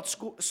talk about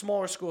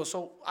smaller schools.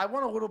 So I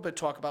want a little bit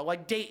talk about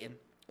like Dayton.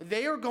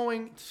 They are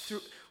going through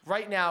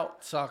right now.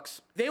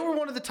 Sucks. They were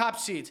one of the top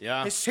seeds.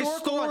 Yeah.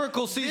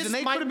 Historical season. This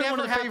They might could have been one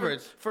never of the happen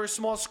favorites. for a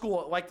small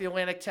school like the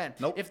Atlantic 10.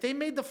 Nope. If they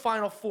made the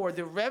Final Four,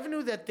 the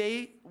revenue that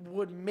they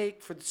would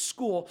make for the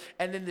school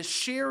and then the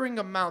sharing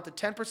amount, the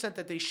 10%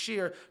 that they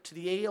share to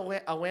the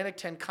Atlantic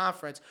 10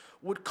 conference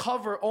would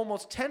cover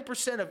almost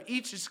 10% of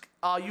each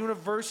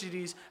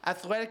university's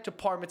athletic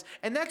departments.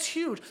 And that's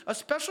huge,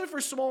 especially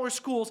for smaller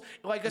schools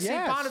like a St.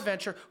 Yes.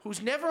 Bonaventure,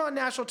 who's never on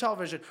national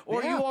television,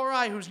 or Yeah.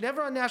 URI, who's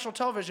never on national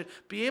television,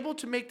 be able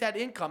to make that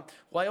income.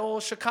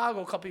 Loyola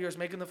Chicago a couple years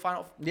making the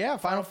Final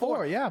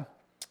Four. Yeah.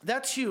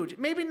 That's huge.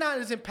 Maybe not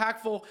as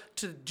impactful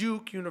to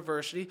Duke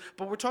University,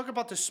 but we're talking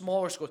about the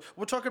smaller schools.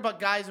 We're talking about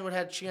guys who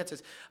had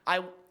chances.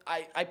 I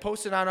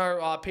posted on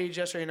our page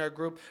yesterday in our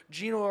group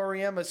Gino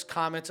Auriemma's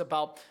comments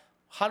about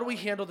how do we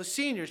handle the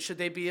seniors? Should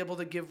they be able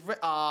to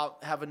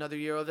have another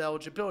year of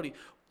eligibility?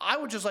 I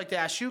would just like to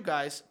ask you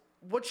guys,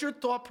 what's your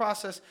thought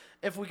process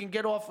if we can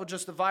get off of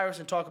just the virus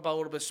and talk about a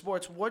little bit of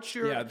sports? What's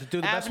your Yeah, to do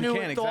the best we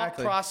avenue can, and thought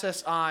exactly.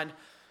 process on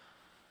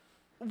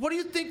what do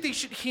you think they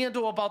should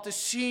handle about the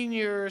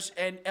seniors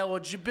and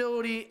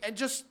eligibility and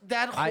just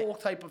that whole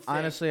type of thing?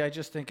 Honestly, I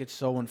just think it's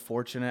so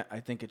unfortunate. I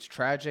think it's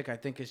tragic. I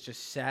think it's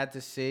just sad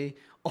to see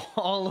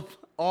all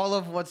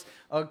of what's.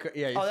 Okay,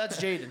 yeah. Oh, that's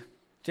Jaden.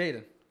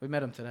 Jaden. We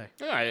met him today.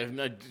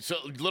 Yeah, so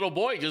little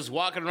boy just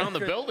walking around the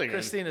building. and-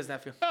 Christina's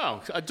nephew.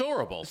 oh,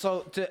 adorable.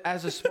 So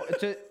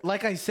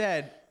like I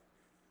said,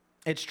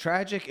 it's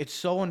tragic. It's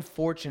so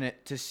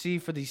unfortunate to see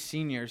for these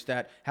seniors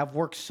that have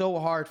worked so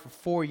hard for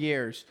 4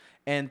 years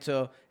and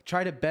to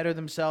try to better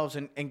themselves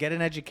and get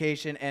an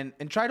education and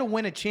try to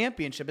win a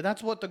championship. And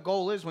that's what the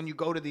goal is when you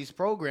go to these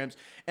programs.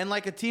 And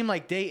like a team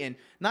like Dayton,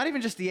 not even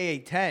just the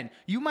AA-10,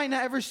 you might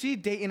not ever see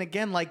Dayton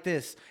again like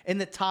this in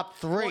the top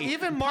three. Well,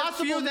 even Mark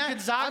Few, the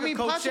Gonzaga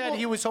coach, said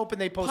he was hoping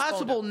they postponed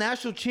possible it.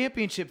 national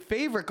championship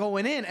favorite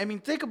going in. I mean,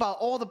 think about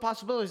all the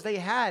possibilities they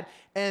had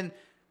and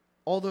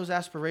all those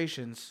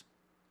aspirations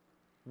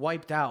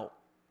wiped out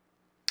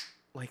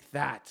like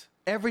that.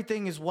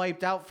 Everything is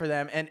wiped out for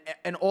them and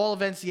all of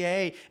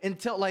NCAA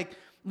until like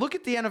look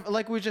at the NFL,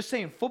 like we were just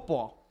saying,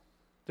 football.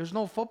 There's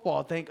no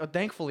football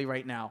thankfully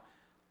right now.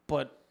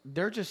 But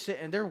they're just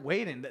sitting, they're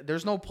waiting.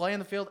 There's no play in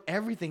the field.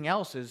 Everything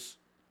else is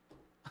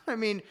I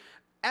mean,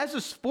 as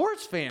a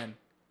sports fan,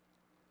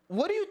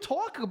 what do you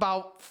talk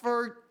about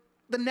for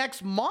the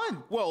next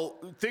month?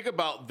 Well, think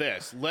about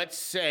this. Let's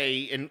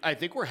say, and I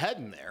think we're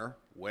heading there,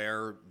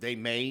 where they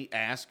may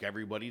ask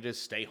everybody to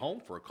stay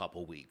home for a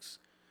couple weeks.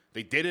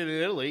 They did it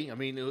in Italy. I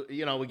mean,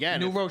 you know, again,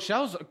 New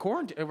Rochelle's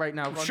quarantine right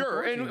now.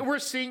 sure, and we're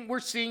seeing,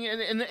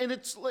 and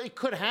it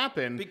could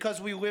happen.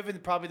 Because we live in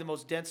probably the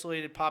most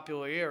densely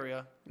popular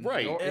area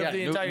Right. of Yeah,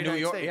 the entire New United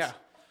York, States. yeah.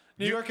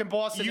 New York and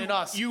Boston and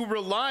us. You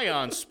rely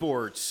on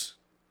sports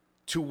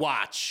to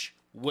watch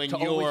when To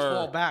you're always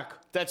fall back.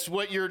 That's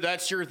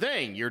your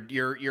thing.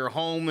 You're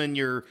home and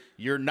you're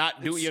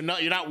not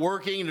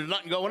working. There's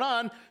nothing going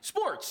on.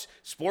 Sports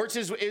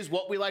is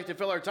what we like to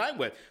fill our time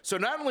with. So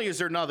not only is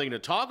there nothing to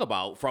talk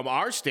about from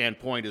our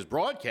standpoint as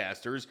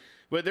broadcasters,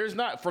 but there's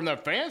not from the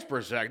fans'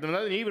 perspective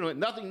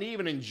nothing to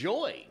even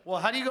enjoy. Well,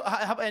 how do you go?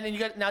 And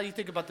then now you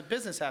think about the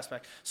business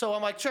aspect. So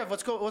I'm like, Trev,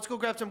 let's go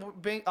grab some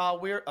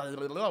weird.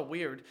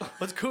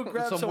 Let's go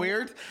grab Some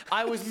weird?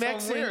 I was Some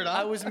mixing. weird, huh?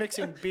 I was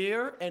mixing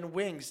beer and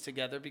wings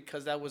together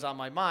because that was on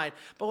my mind.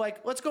 But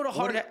like, let's go to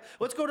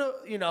let's go to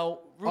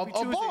Ruby A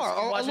Tuesdays bar,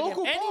 and a watch game.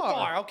 local Any bar.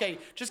 bar. Okay,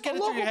 just get A it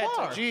through your head.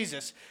 local bar.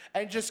 Jesus,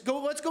 and just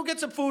go. Let's go get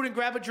some food and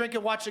grab a drink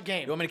and watch the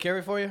game. You want me to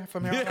carry for you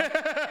from here on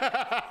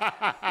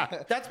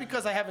out? That's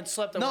because I haven't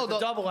slept. I went to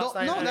double last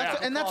night. No,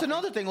 that's coffee.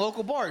 another thing.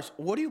 Local bars.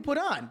 What do you put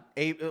on?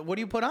 What do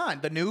you put on?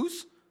 The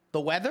news? The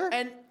weather?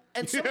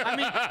 And so, I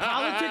mean,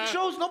 politics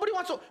shows. Nobody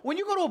wants to. When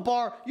you go to a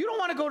bar, you don't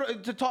want to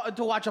go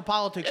to watch a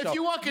politics show. If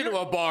you walk into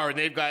a bar and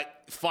they've got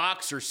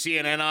Fox or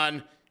CNN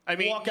on, I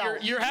mean, Walk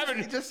out. you're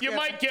having just you get-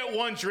 might get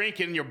one drink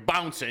and you're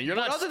bouncing. You're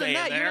not Other than staying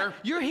that, there.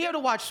 you're here to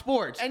watch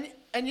sports. And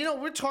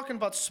we're talking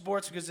about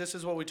sports because this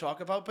is what we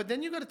talk about, but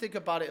then you got to think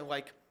about it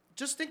like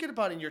just thinking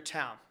about it in your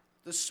town,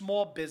 the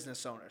small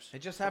business owners. It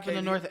just happened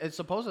in It's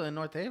supposedly in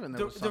North Haven.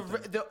 There was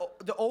something.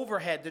 The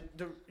overhead,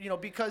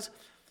 because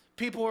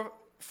people are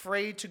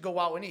afraid to go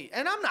out and eat,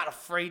 and I'm not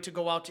afraid to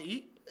go out to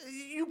eat.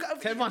 You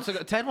got Ted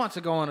wants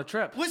to go on a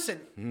trip. Listen,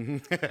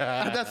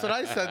 That's what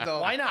I said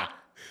though. why not?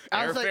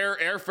 I was like,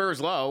 Airfare's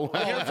low.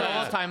 here for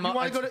all time.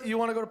 You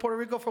want to go to Puerto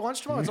Rico for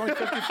lunch tomorrow? It's only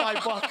 $55.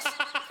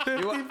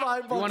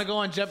 $55. You want to go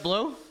on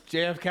JetBlue?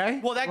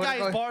 JFK? Well, that Wanna guy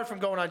go- is barred from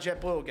going on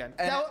JetBlue again.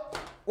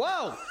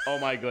 Whoa! Oh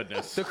my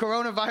goodness. The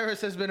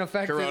coronavirus has been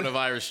affected.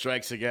 Coronavirus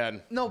strikes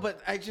again. No, but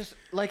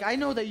I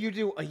know that you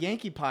do a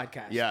Yankee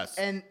podcast. Yes.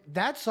 And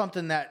that's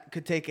something that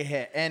could take a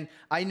hit. And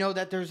I know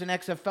that there's an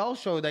XFL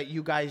show that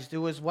you guys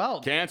do as well.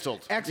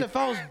 Canceled.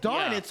 XFL's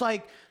done. Yeah. It's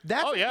like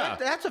that's Oh, yeah.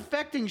 that's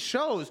affecting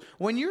shows.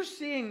 When you're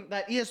seeing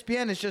that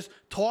ESPN is just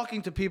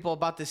talking to people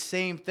about the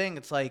same thing,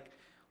 it's like,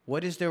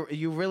 what is there?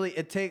 You really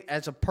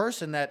as a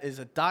person that is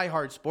a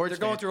diehard sports. They're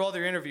going fan, through all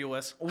their interview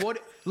lists. what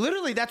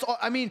literally that's all.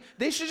 I mean,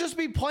 they should just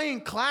be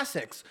playing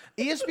classics.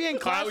 ESPN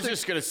classics. I was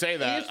just gonna say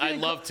that. ESPN I'd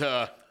love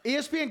to.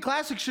 ESPN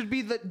Classic should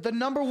be the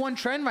number one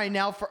trend right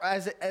now for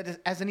as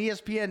an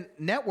ESPN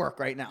network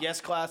right now.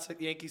 Yes, classic.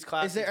 Yankees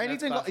classic. Is there Mets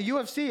anything classic.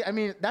 UFC? I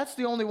mean, that's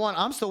the only one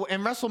I'm still.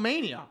 And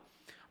WrestleMania.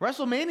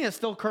 WrestleMania is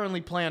still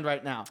currently planned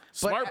right now.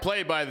 Smart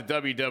play by the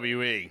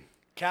WWE.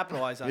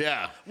 Capitalize on it.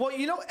 Yeah. Well,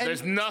 you know, and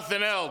There's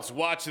nothing else.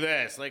 Watch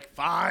this. Like,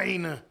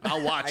 fine.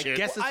 I'll watch it.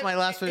 guess it's my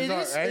last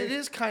resort, right? It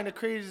is kind of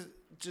crazy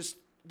just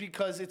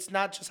because it's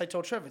not just, I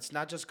told Trev, it's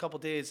not just a couple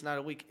days, it's not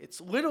a week. It's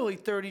literally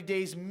 30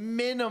 days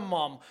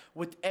minimum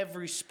with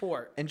every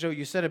sport. And Joe,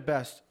 you said it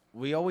best.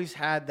 We always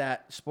had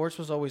that. Sports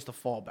was always the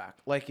fallback.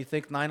 Like you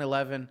think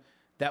 9/11,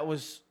 that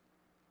was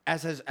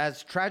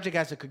as tragic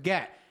as it could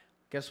get.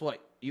 Guess what?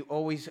 You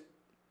always.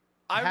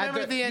 I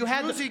remember the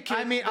Andruzzi kid.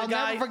 I mean, I'll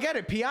never forget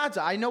it.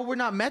 Piazza. I know we're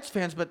not Mets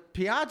fans, but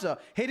Piazza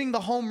hitting the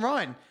home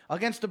run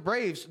against the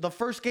Braves, the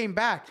first game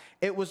back,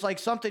 it was like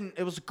something.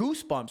 It was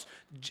goosebumps.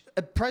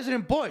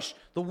 President Bush,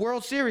 the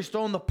World Series,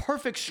 throwing the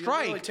perfect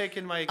strike. really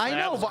taking my I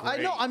know, example. but I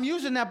know I'm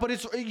using that, but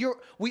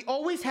we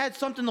always had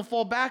something to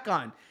fall back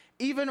on.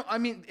 Even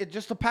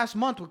just the past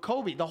month with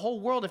Kobe, the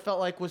whole world it felt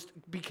like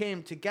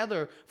became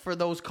together for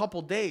those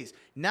couple days.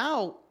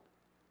 Now,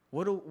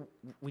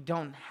 we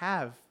don't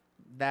have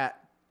that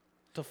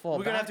to fall.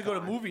 We're gonna back have to go to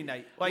on. movie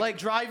night, like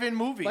drive-in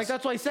movies. Like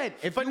that's what I said.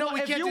 But no,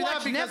 we can't do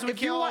that because we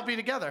can't all be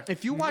together.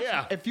 If you watch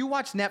Netflix, if you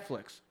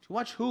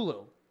watch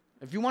Hulu,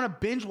 if you want to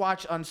binge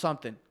watch on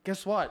something,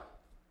 guess what?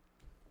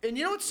 And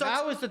you know what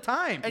sucks? Now is the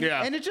time. And,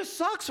 Yeah. and it just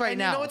sucks right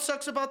now. You know what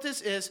sucks about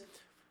this is,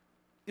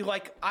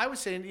 like I was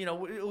saying,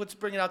 let's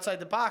bring it outside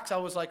the box. I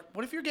was like,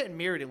 what if you're getting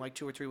married in like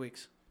 2 or 3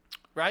 weeks,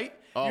 right?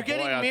 Oh, you're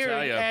getting boy, I'll tell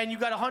married ya. and you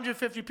got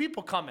 150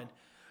 people coming.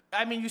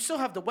 I mean, you still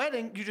have the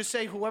wedding. You just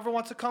say whoever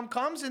wants to come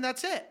comes, and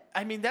that's it.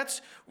 I mean,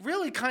 that's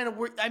really kind of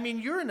weird. I mean,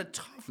 you're in a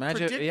tough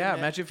predicament.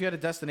 Imagine if you had a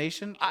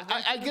destination.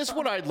 I guess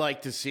what I'd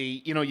like to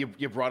see,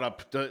 you brought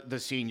up the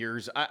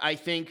seniors. I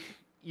think,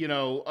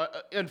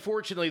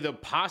 unfortunately, the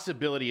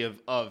possibility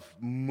of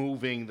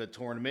moving the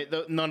tournament,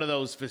 none of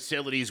those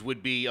facilities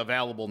would be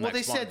available Well,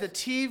 next they month. said the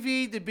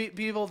TV to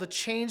be able to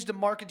change the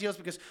market deals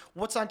because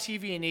what's on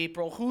TV in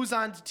April, who's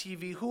on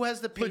TV, who has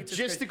the paid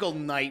Logistical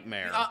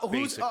nightmare,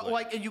 who's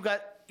basically. and you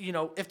got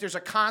if there's a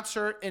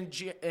concert in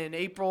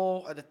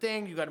April at the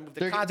thing, you got to move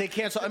the concert. They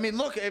cancel.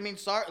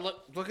 Sorry.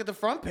 Look at the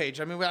front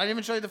page. I didn't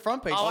even show you the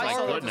front page. Oh, It's I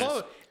saw all it.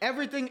 closed.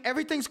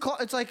 Everything's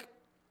closed. It's like,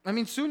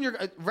 soon you're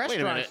Wait a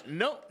restaurants.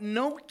 minute.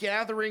 No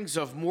gatherings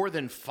of more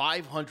than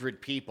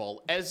 500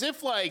 people. As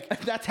if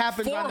That's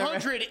happened on the-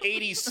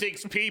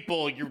 486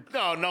 people.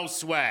 No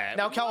sweat.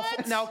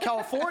 Now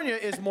California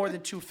is more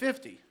than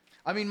 250.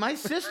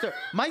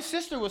 My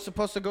sister was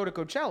supposed to go to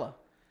Coachella,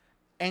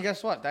 and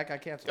guess what? That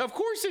got canceled. Of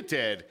course it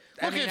did.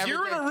 Look, mean, if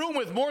you're in a room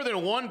with more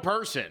than one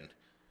person,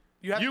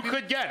 you to be-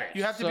 could get it.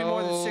 You have to be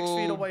more than 6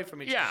 feet So- away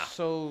from each other. Yeah.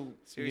 So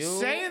you're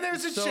saying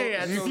there's a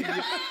chance.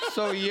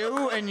 So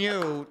you and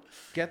you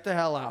get the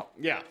hell out.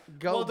 Yeah.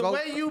 Go. Well, the go.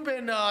 way you've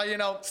been,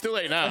 Still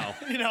late now.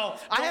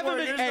 I haven't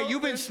been. Hey,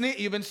 you've been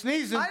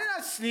sneezing. I did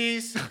not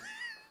sneeze.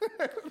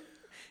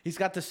 He's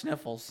got the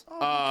sniffles. Who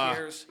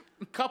cares?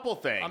 Couple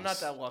things. I'm not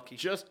that lucky.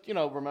 Just,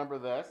 remember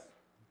this.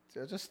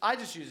 I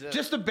just use it.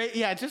 Just a bit.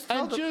 Yeah. Just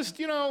tell And the- just,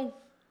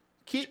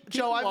 keep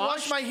Joe, I've watch.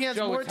 washed my hands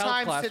Joe, more it's health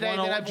times class today than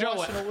 101. I've Joe,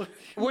 washed in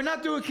a we're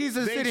not doing Keys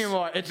of the City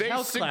anymore. It's They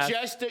health class.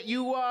 suggest that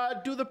you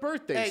do the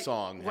birthday Hey,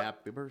 song. what-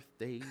 Happy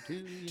birthday to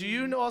you. Do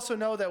you also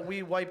know that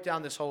we wiped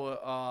down this whole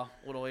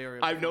little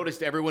area? I've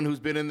noticed everyone who's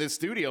been in this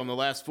studio in the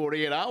last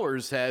 48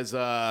 hours has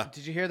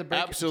Did you hear the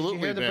break? absolutely Did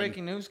you hear the been.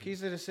 breaking news?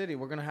 Keys of the City.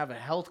 We're gonna have a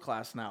health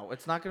class now.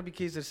 It's not gonna be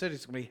Keys of the City.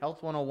 It's gonna be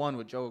Health 101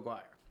 with Joe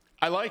Aguirre.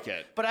 I like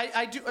it. But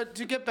I do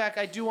to get back.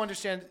 I do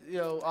understand.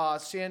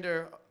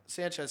 Sander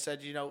Sanchez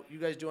said, you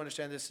guys do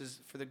understand this is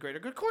for the greater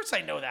good. Of course,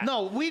 I know that.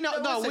 No, we know.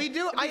 No, Listen, we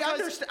do. I because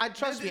understand.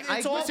 Trust me.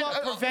 It's all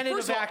about preventative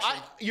First of all,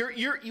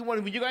 action.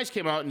 when you guys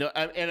came out, and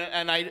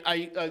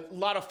a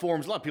lot of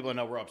forums, a lot of people I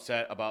know were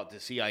upset about the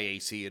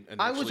CIAC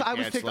and I was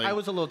canceling. I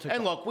was a little ticked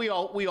And off.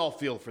 look, we all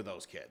feel for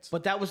those kids.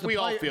 But that was the We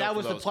all player. feel That for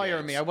was the those player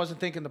in kids. me. I wasn't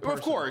thinking the person.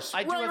 Of course,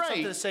 I do have right.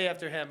 something to say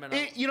after him. And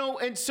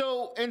And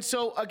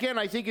so again,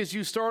 I think as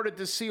you started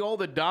to see all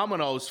the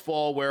dominoes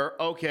fall, where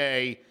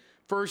okay,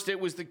 first it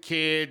was the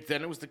kids,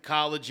 then it was the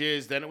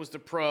colleges, then it was the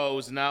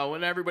pros. Now,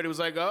 and everybody was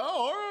like, oh,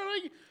 all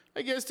right,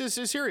 I guess this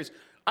is serious.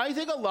 I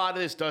think a lot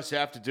of this does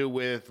have to do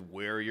with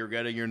where you're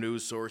getting your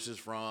news sources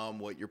from,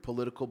 what your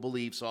political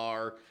beliefs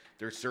are.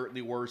 There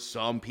certainly were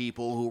some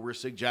people who were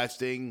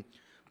suggesting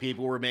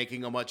people were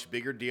making a much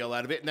bigger deal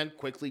out of it and then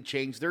quickly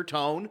changed their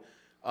tone.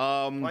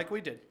 Like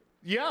we did.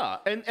 Yeah,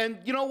 and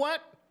you know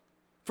what?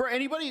 For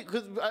anybody,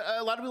 because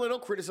a lot of people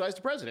don't criticize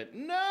the president.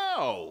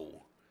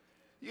 No.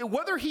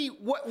 Whether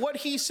what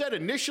he said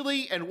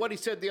initially and what he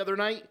said the other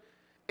night,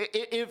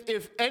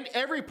 and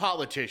every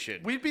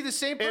politician, We'd be the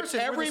same person.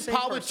 if We're every the same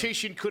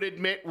politician could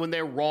admit when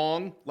they're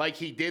wrong, like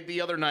he did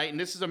the other night, and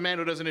this is a man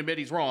who doesn't admit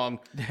he's wrong,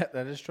 Yeah,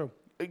 that is true.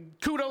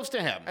 kudos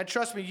to him. And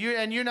trust me,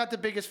 you're not the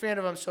biggest fan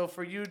of him, so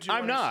for you to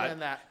I'm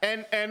understand not.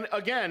 that. And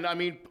again, I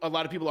mean, a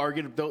lot of people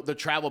argue the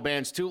travel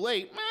ban's too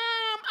late.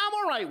 I'm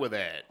all right with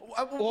it.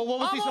 Well, what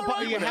was he I'm all supposed?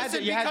 right You with had it.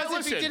 to. You had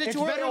Because to. if he did it It's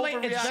too better early,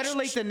 late. It's better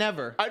late than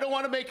never. I don't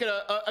want to make it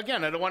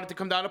again. I don't want it to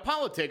come down to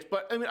politics,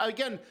 but I mean,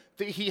 again,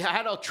 he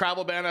had a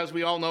travel ban, as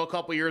we all know, a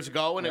couple years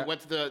ago, and it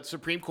went to the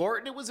Supreme Court,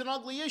 and it was an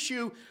ugly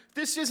issue.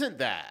 This isn't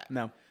that.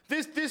 No.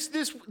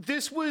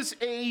 This was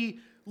a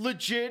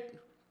legit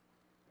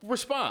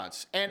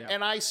response,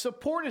 and I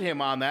supported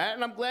him on that,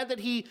 and I'm glad that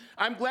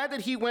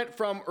he went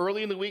from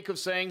early in the week of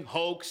saying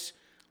hoax,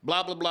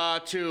 blah blah blah,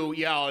 to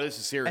this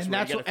is serious. And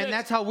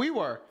that's how we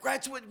were.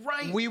 That's what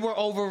right. We were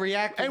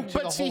overreacting. to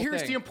But the see, whole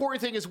here's thing. the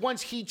important thing: is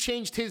once he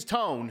changed his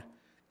tone,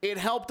 it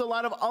helped a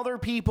lot of other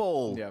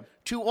people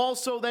to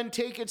also then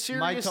take it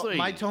seriously.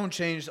 My tone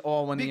changed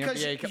all when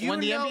Because the you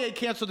NBA know-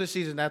 canceled the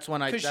season. That's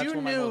when I. Because That's you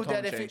when my knew whole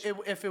tone that changed.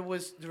 if it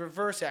was the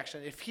reverse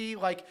action, if he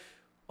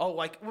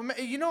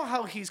you know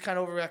how he's kind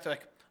of overreacted,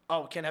 like,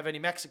 oh, can't have any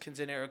Mexicans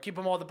in there, or keep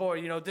them all the board.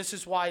 You know, this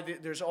is why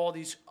there's all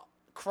these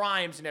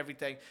crimes and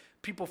everything.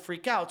 People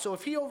freak out. So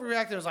if he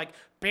overreacted, it was like,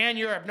 ban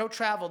Europe, no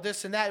travel,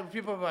 this and that.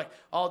 People are like,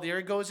 oh, there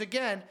he goes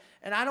again.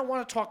 And I don't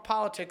want to talk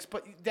politics,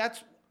 but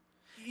that's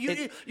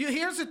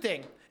here's the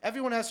thing.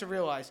 Everyone has to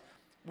realize,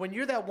 when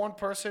you're that one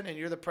person and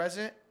you're the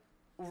president,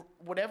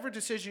 whatever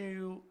decision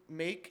you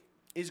make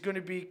is going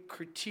to be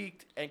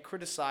critiqued and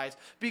criticized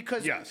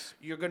because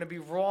you're going to be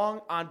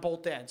wrong on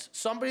both ends.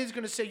 Somebody's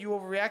going to say you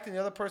overreact, and the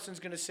other person's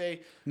going to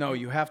say No,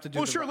 you have to do.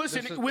 well, the sure. right-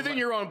 Listen, this is within the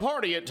your own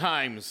party, at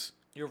times,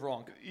 you're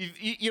wrong.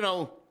 you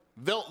know,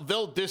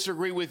 they'll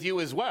disagree with you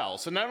as well.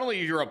 So not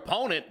only is your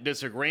opponent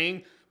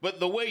disagreeing,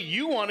 but the way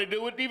you want to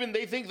do it, even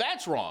they think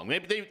that's wrong.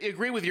 Maybe they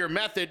agree with your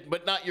method,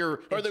 but not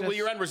your, or with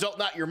your end result,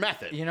 not your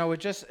method. You know,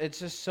 it's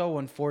just so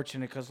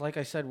unfortunate because, like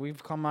I said,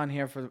 we've come on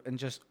here and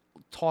just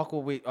talk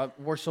what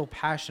we're so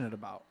passionate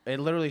about. It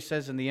literally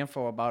says in the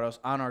info about us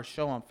on our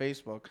show on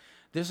Facebook.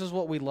 This is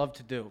what we love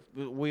to do.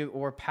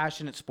 We're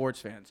passionate sports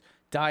fans,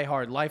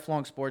 diehard,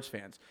 lifelong sports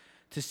fans.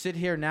 To sit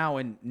here now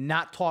and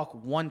not talk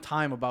one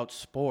time about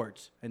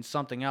sports and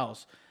something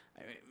else.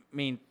 I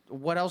mean,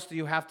 what else do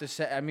you have to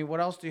say? I mean, what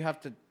else do you have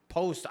to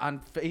post on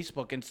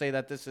Facebook and say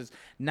that this is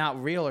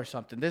not real or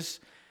something?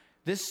 This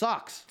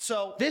sucks.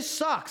 So this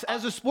sucks.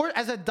 As a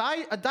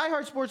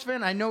diehard sports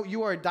fan, I know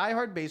you are a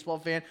diehard baseball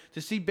fan.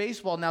 To see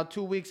baseball now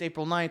 2 weeks,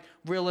 April 9th,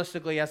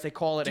 realistically, as they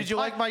call it. Did you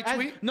like my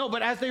tweet? No,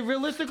 but as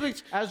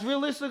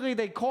realistically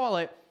they call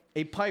it,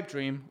 a pipe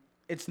dream.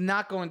 It's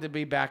not going to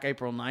be back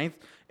April 9th.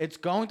 It's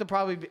going to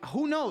probably be,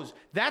 who knows?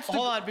 That's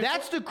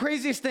the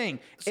craziest thing.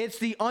 It's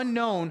the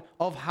unknown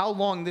of how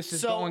long this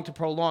is going to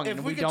prolong. If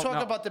and we could don't talk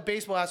know. about the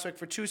baseball aspect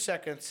for 2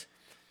 seconds.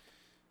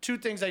 Two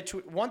things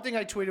one thing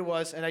I tweeted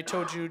was, and I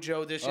told you,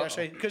 Joe, this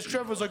yesterday, because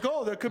Trevor was like,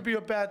 oh, that could be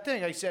a bad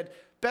thing. I said,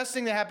 best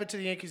thing that happened to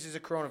the Yankees is a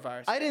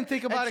coronavirus. I didn't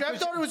think about and it. Trev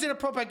thought it was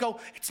inappropriate. I go,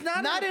 it's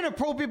not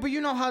inappropriate, but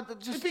you know how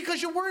It's because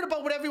you're worried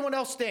about what everyone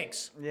else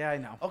thinks. Yeah, I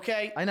know.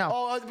 Okay? I know.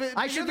 Oh,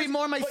 I should be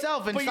more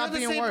myself and stop being But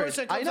you're the same worried.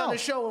 person that I comes know. on the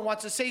show and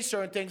wants to say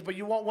certain things, but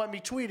you won't want me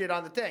tweeted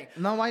on the thing.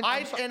 No,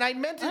 I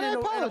meant it I in a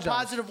apologize.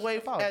 positive way I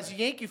apologize. as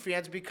Yankee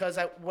fans, because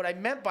what I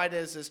meant by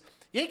this is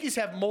Yankees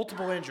have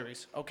multiple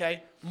injuries,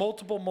 okay?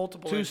 Multiple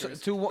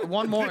injuries.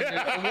 One more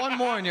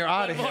and you're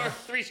out of here.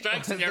 3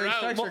 strikes and you're Three out.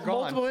 strikes are gone.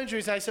 Multiple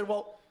injuries. I said,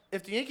 well,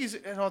 if the Yankees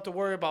don't have to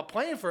worry about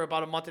playing for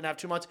about a month and a half,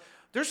 2 months,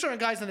 there's certain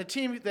guys on the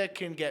team that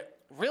can get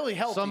really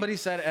healthy. Somebody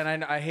said,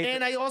 and I hate.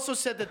 And I also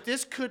said that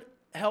this could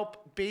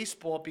help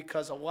baseball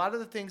because a lot of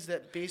the things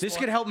that baseball this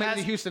could help maybe has-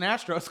 the Houston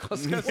Astros.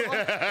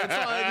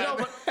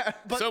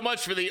 but So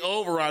much for the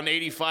over on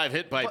 85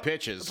 hit by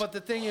pitches. But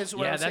the thing is,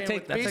 what Yeah, I'm saying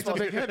with that takes a baseball,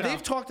 big hit now.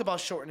 they've talked about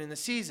shortening the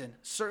season.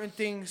 Certain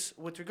things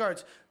with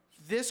regards,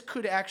 this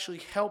could actually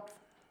help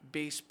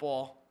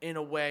baseball in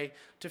a way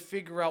to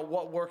figure out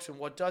what works and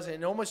what doesn't,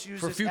 and almost use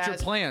For this future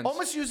as, plans.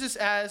 Almost use this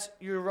as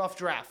your rough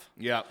draft.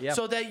 Yeah.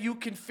 So that you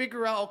can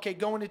figure out, okay,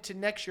 going into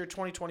next year,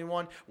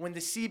 2021, when the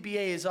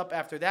CBA is up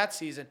after that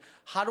season,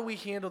 how do we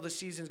handle the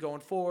seasons going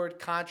forward,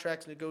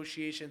 contracts,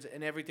 negotiations,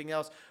 and everything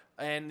else,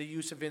 and the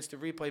use of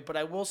instant replay. But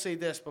I will say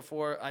this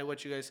before I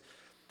let you guys.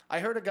 I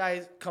heard a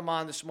guy come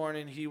on this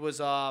morning. He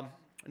was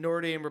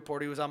Notre Dame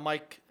reporter. He was on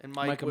Mike and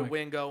Mike and with Mike.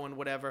 Wingo and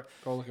whatever.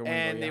 Golic and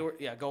and Wingo,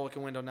 they yeah. were Golic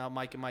and Wingo now,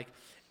 Mike and Mike.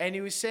 And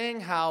he was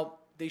saying how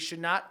they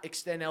should not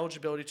extend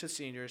eligibility to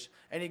seniors.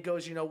 And he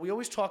goes, we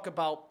always talk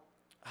about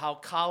how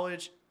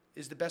college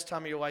is the best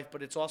time of your life,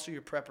 but it's also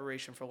your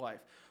preparation for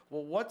life.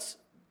 Well, what's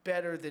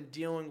better than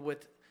dealing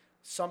with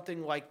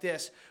something like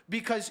this?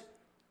 Because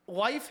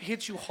life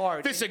hits you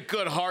hard. This is a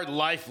good hard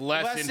life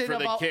lesson for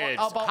the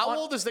kids. How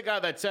old is the guy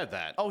that said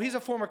that? Oh, he's a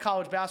former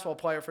college basketball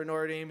player for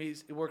Notre Dame. He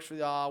works for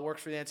the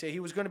NCAA.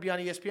 He was going to be on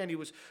ESPN. He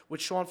was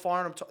with Sean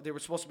Farnham. They were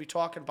supposed to be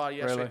talking about it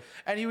yesterday. Really?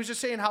 And he was just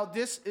saying how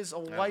this is a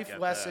life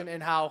lesson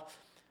and how,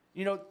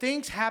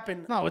 things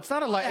happen. No, it's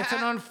not a life. It's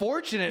an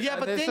unfortunate. Yeah,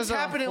 but this things is an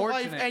happen in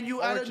life, unfortunate- and you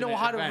got to know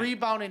how to event.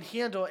 rebound and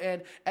handle.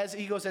 And as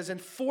he goes, as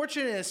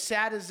unfortunate and as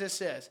sad as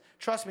this is,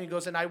 trust me, he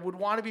goes, and I would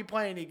want to be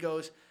playing. He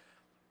goes,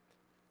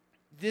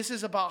 this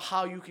is about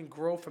how you can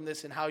grow from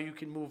this and how you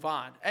can move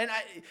on. And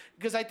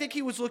because I think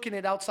he was looking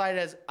at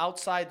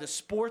outside the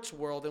sports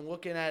world and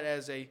looking at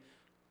it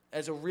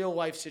as a real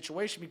life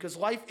situation, because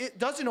life, it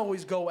doesn't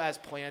always go as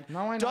planned. No,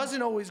 I know.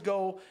 Doesn't always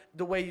go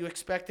the way you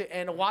expect it,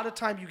 and a lot of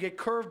time you get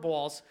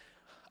curveballs.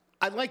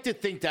 I'd like to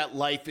think that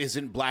life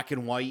isn't black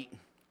and white,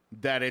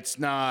 that it's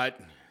not,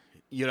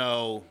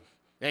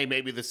 hey,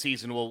 maybe the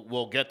season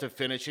will get to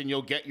finish and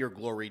you'll get your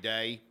glory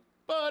day.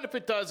 But if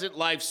it doesn't,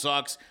 life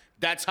sucks.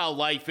 That's how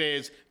life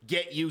is.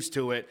 Get used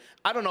to it.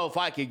 I don't know if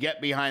I could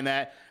get behind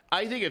that.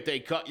 I think if they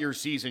cut your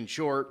season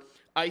short,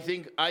 I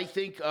think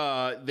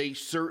they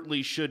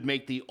certainly should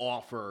make the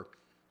offer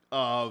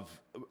of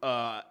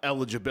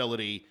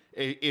eligibility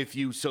if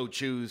you so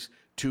choose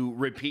to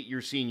repeat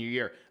your senior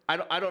year.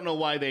 I don't know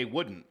why they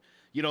wouldn't.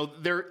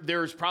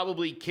 There's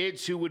probably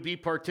kids who would be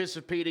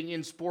participating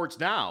in sports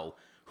now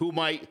who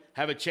might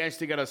have a chance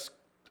to get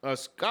a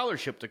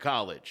scholarship to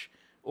college,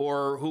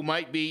 or who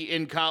might be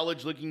in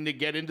college looking to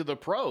get into the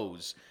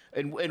pros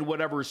and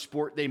whatever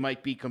sport they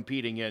might be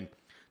competing in.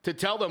 To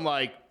tell them,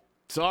 like,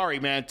 sorry,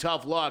 man,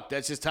 tough luck.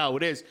 That's just how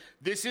it is.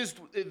 This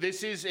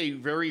is a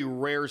very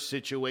rare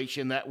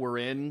situation that we're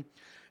in.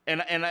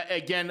 And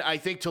again, I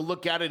think to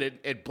look at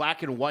it at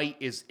black and white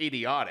is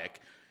idiotic.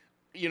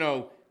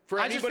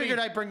 I just figured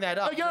I'd bring that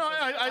up.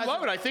 I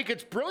love it. I think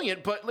it's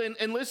brilliant. But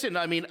and listen,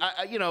 I mean,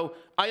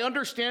 I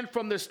understand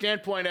from the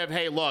standpoint of,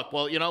 hey, look,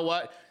 well, you know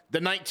what? The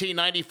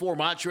 1994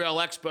 Montreal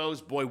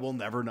Expos, boy, we'll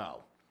never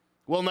know.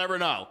 We'll never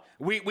know.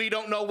 We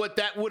don't know what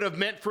that would have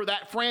meant for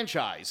that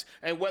franchise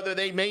and whether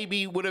they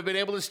maybe would have been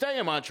able to stay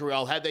in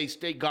Montreal had they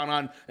gone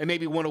on and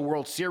maybe won a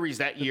World Series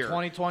that year.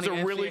 2020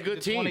 it's a really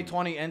good team.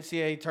 2020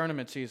 NCAA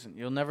tournament season.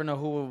 You'll never know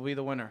who will be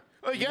the winner.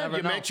 Again,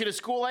 you mentioned a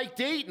school like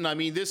Dayton. I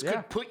mean, this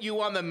could put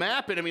you on the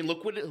map. And I mean,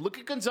 look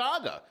at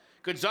Gonzaga.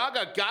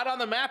 Gonzaga got on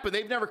the map, and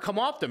they've never come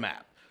off the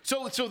map.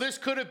 So this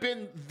could have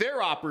been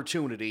their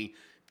opportunity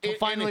to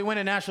finally win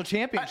a national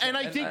championship. And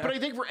I think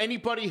for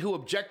anybody who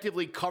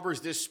objectively covers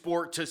this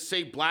sport to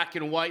say black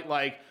and white,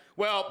 like,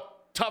 well,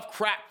 tough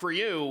crap for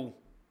you,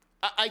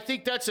 I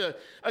think that's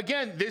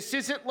this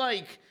isn't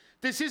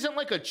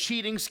like a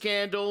cheating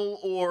scandal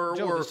or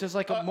this is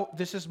like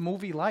this is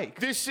movie like.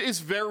 This is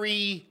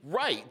very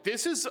right.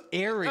 This is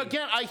airy.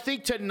 Again, I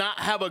think to not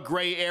have a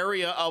gray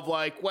area of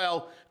like,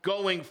 well,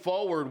 going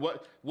forward,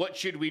 what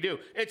should we do?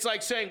 It's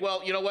like saying,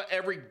 well, you know what?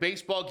 Every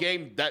baseball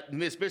game that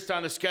missed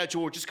on the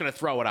schedule, we're just going to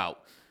throw it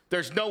out.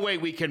 There's no way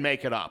we can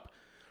make it up.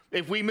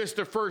 If we missed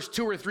the first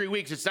 2 or 3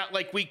 weeks, it's not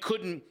like we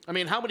couldn't. I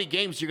mean, how many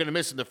games are you going to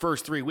miss in the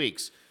first 3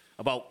 weeks?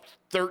 About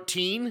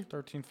 13,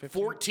 15.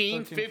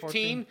 14,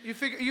 15. You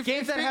figure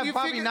games that have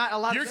probably not a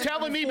lot. You're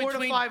telling me 4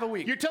 to 5 a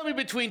week. You're telling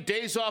me between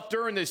days off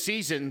during the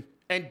season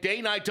and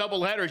day-night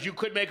doubleheaders, you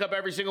could make up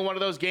every single one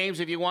of those games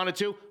if you wanted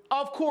to?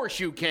 Of course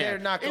you can. They're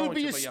not going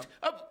to.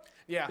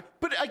 Yeah.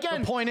 But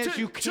again, the point is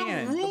you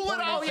can. To rule it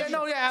out,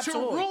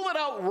 absolutely. To rule it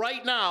out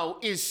right now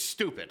is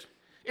stupid.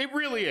 It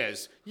really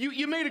is.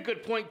 You made a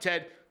good point,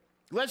 Ted.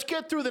 Let's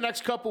get through the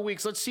next couple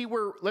weeks. Let's see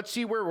where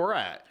we're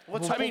at.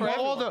 From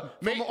all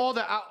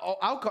the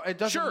outcome, it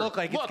doesn't look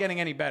like it's getting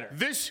any better.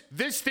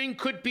 This thing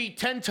could be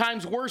 10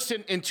 times worse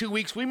in 2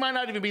 weeks. We might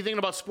not even be thinking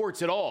about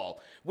sports at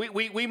all.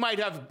 We might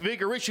have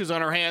bigger issues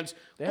on our hands.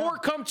 Yeah. Or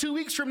come 2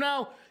 weeks from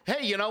now,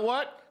 hey, you know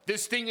what?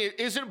 This thing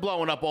isn't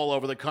blowing up all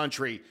over the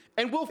country,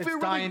 and we'll feel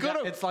really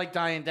good. It's like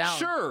dying down.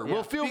 Sure,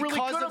 we'll feel really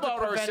good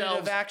about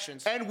ourselves.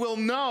 Actions. And we'll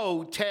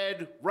know,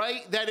 Ted,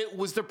 right, that it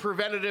was the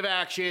preventative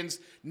actions,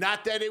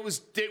 not that it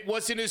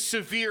wasn't as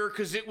severe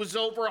because it was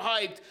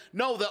overhyped.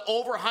 No, the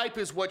overhype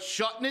is what's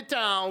shutting it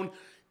down.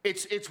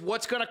 It's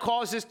what's going to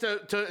cause us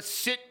to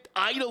sit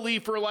idly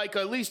for like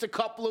at least a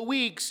couple of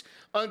weeks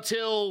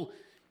until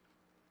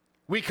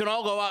we can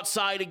all go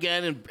outside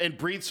again and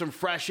breathe some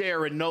fresh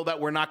air and know that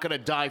we're not going to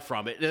die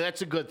from it.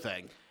 That's a good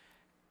thing.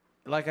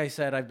 Like I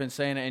said, I've been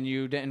saying it, and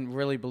you didn't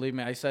really believe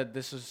me. I said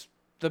this is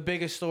the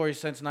biggest story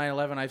since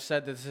 9/11. I've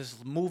said this is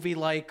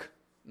movie-like.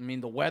 I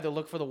mean, the weather,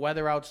 look for the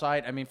weather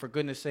outside. I mean, for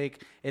goodness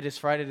sake, it is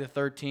Friday the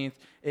 13th.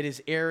 It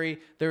is airy.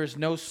 There is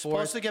no sport.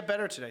 Supposed to get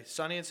better today.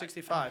 Sunny and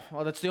 65.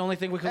 Well, that's the only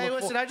thing we can look for.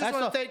 Hey, listen, I just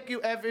want to thank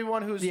you,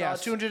 everyone who's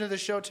tuned into the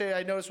show today.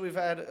 I noticed we've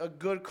had a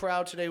good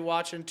crowd today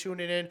watching,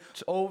 tuning in.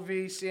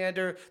 Ovi,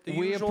 Sander, the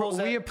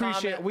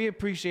usuals. We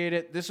appreciate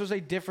it. This was a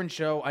different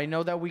show. I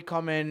know that we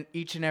come in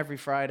each and every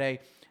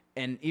Friday,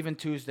 and even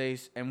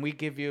Tuesdays, and we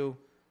give you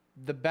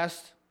the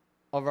best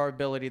of our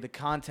ability, the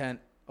content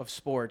of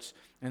sports,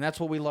 and that's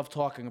what we love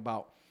talking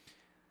about.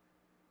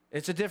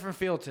 It's a different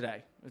feel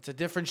today. It's a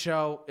different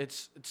show.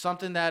 It's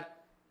something that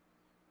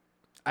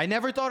I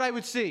never thought I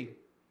would see.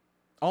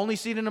 Only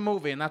seen in a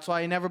movie, and that's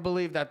why I never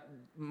believed that.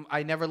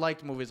 I never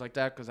liked movies like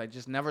that because I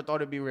just never thought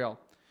it'd be real.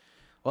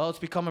 Well, it's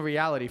become a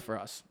reality for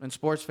us. And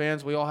sports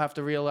fans, we all have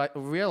to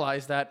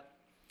realize that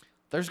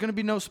there's going to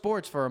be no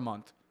sports for a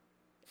month.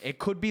 It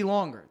could be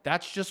longer.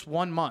 That's just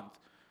 1 month.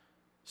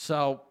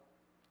 So,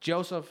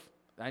 Joseph,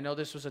 I know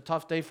this was a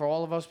tough day for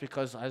all of us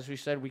because, as we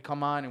said, we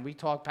come on and we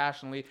talk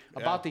passionately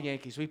about the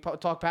Yankees. We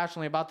talk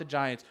passionately about the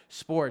Giants,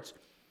 sports.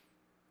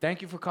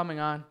 Thank you for coming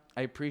on.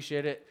 I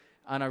appreciate it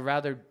on a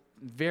rather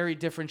very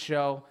different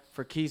show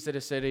for Keys to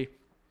the City.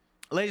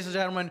 Ladies and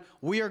gentlemen,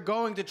 we are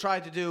going to try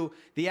to do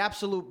the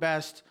absolute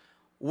best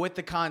with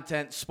the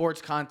content,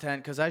 sports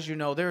content, because as you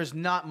know, there is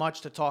not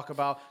much to talk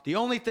about. The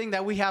only thing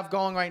that we have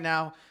going right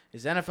now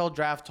is NFL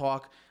draft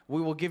talk.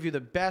 We will give you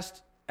the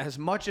best, as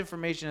much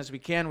information as we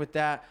can with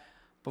that.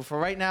 But for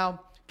right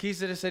now, Keys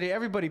to the City,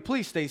 everybody,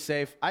 please stay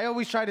safe. I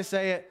always try to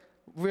say it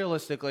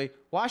realistically.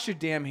 Wash your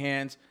damn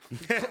hands.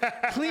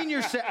 Clean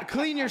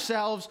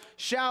yourselves.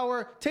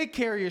 Shower. Take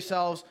care of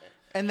yourselves.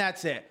 And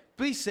that's it.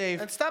 Be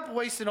safe. And stop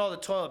wasting all the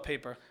toilet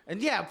paper.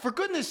 And yeah, for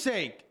goodness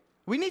sake,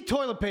 we need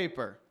toilet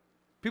paper.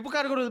 People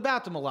got to go to the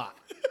bathroom a lot.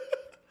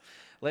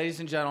 Ladies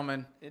and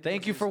gentlemen,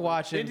 thank you for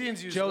watching.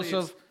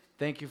 Joseph,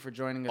 thank you for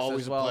joining us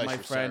Always as well, a pleasure,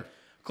 my friend. sir.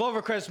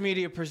 Clovercrest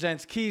Media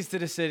presents Keys to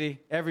the City.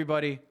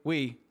 Everybody,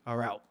 we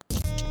are out.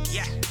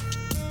 Yeah.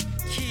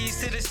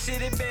 Keys to the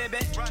city, baby.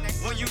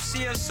 When you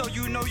see us, so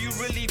you know you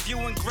really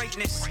viewing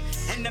greatness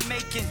in the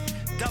making.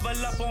 Double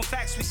up on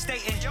facts we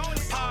stating.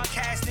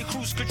 Podcasting,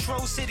 cruise control,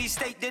 city,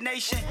 state, the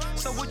nation.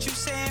 So what you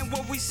saying,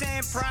 what we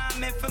saying,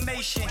 prime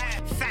information.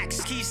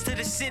 Facts, keys to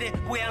the city,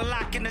 we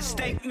unlocking the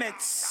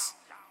statements.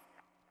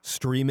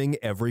 Streaming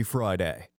every Friday.